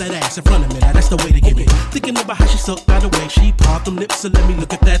 Bounce that ass in front of me, now that's the way to get me. Thinking about how she sucked by the way she part them lips and let me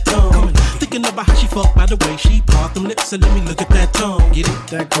look at that tongue. Thinking about how she fucked by the way she part them lips and let me look at that tongue. Get it?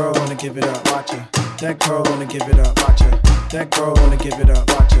 That girl wanna give it up, watch her. That girl wanna give it up, watch her. That girl wanna give it up,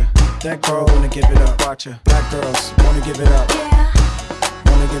 watch her. That girl wanna give it up, watch her. Black girls wanna give it up,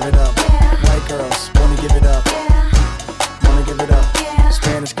 wanna give it up. White girls wanna give it up, wanna give it up.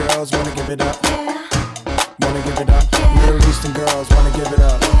 Spanish girls wanna give it up, wanna give it up. Middle Eastern girls wanna give it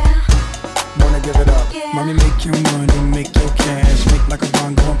up, wanna give it up. Mommy, make your money, make your cash, make like a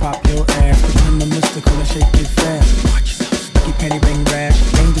bongo and pop your ass. Pretend I'm mystical and shake it fast. Watch yourself, sticky panty ring rash,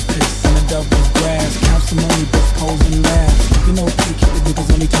 angels piss and the devil's grass. Count some money, bust holes and laugh. You know what you keep the niggas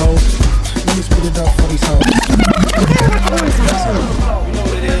on these toes. Let me speed it up for these hoes.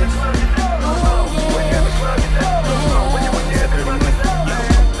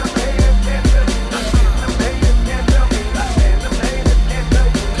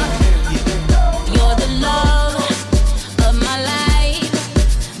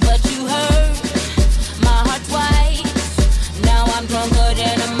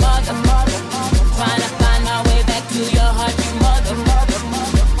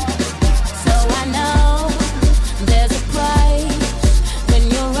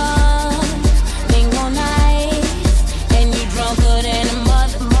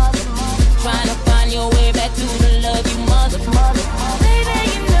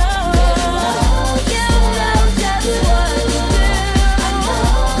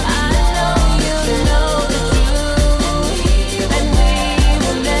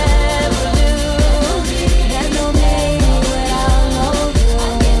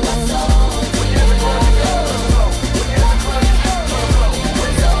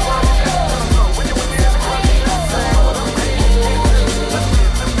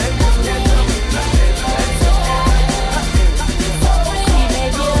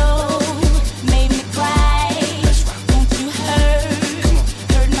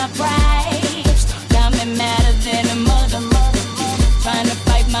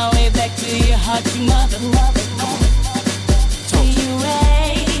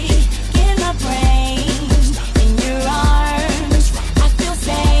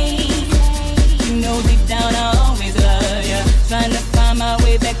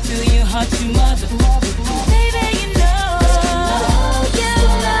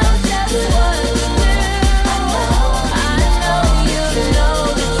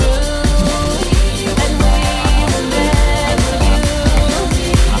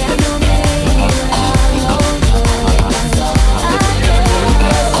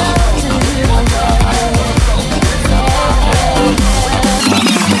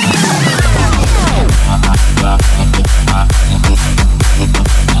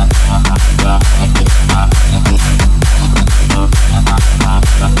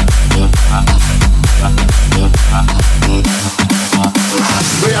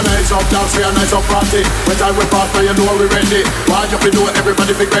 We are nice up dance, we are nice up party. When time we pass, now you know we ready. Why you feel know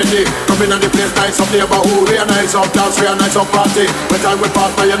everybody be ready? Come in on the place, nice up neighborhood. We are nice up dance, we are nice up party. When time we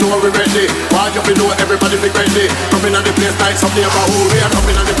pass, now you know we ready. Why you feel know everybody be ready? Come in on the place, nice up neighborhood. We are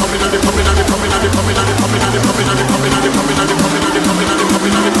coming on the coming on the coming on the coming on the coming on the coming on the coming on the coming on the coming on the coming on the coming on the coming on the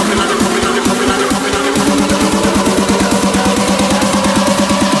coming on the coming on the coming on the coming on the coming on the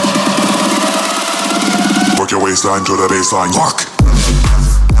Work your waistline to the baseline. Rock.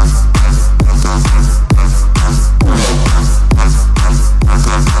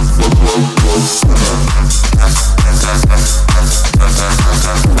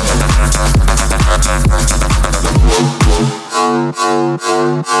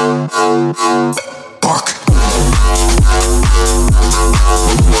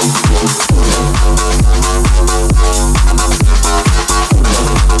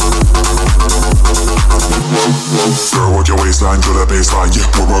 Girl, work your waistline to the baseline, yeah.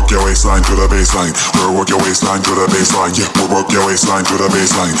 We'll work your waistline to the baseline. Girl, work your waistline to the baseline, yeah. We'll work your waistline to the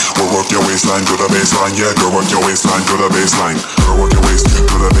baseline. We'll work your waistline to the baseline, yeah. Girl, work your waistline to the baseline. Girl, work your waist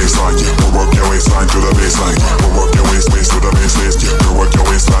to the baseline, yeah. We'll work your waistline to the baseline. We'll work your waist to the baseline, yeah. Girl, work your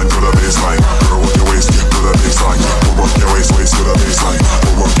waistline to the baseline. Girl, work your waist to the baseline, yeah. We'll work your waist to the baseline.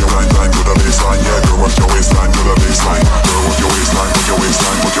 We'll work your line to the baseline, yeah. Girl, work your waistline to the baseline. Girl, work your waistline, work your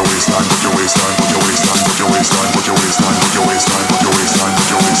waistline, work your waistline, work your waistline, work your waistline, work your waistline, work your waistline, work your waistline, work your waistline, work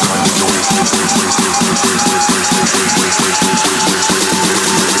your waistline, work your waistline,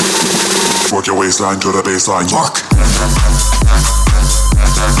 work your waistline to the baseline. Rock.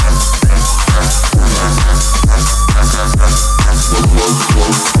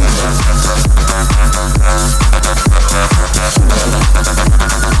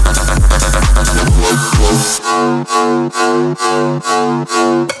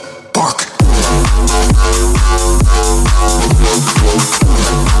 Fuck.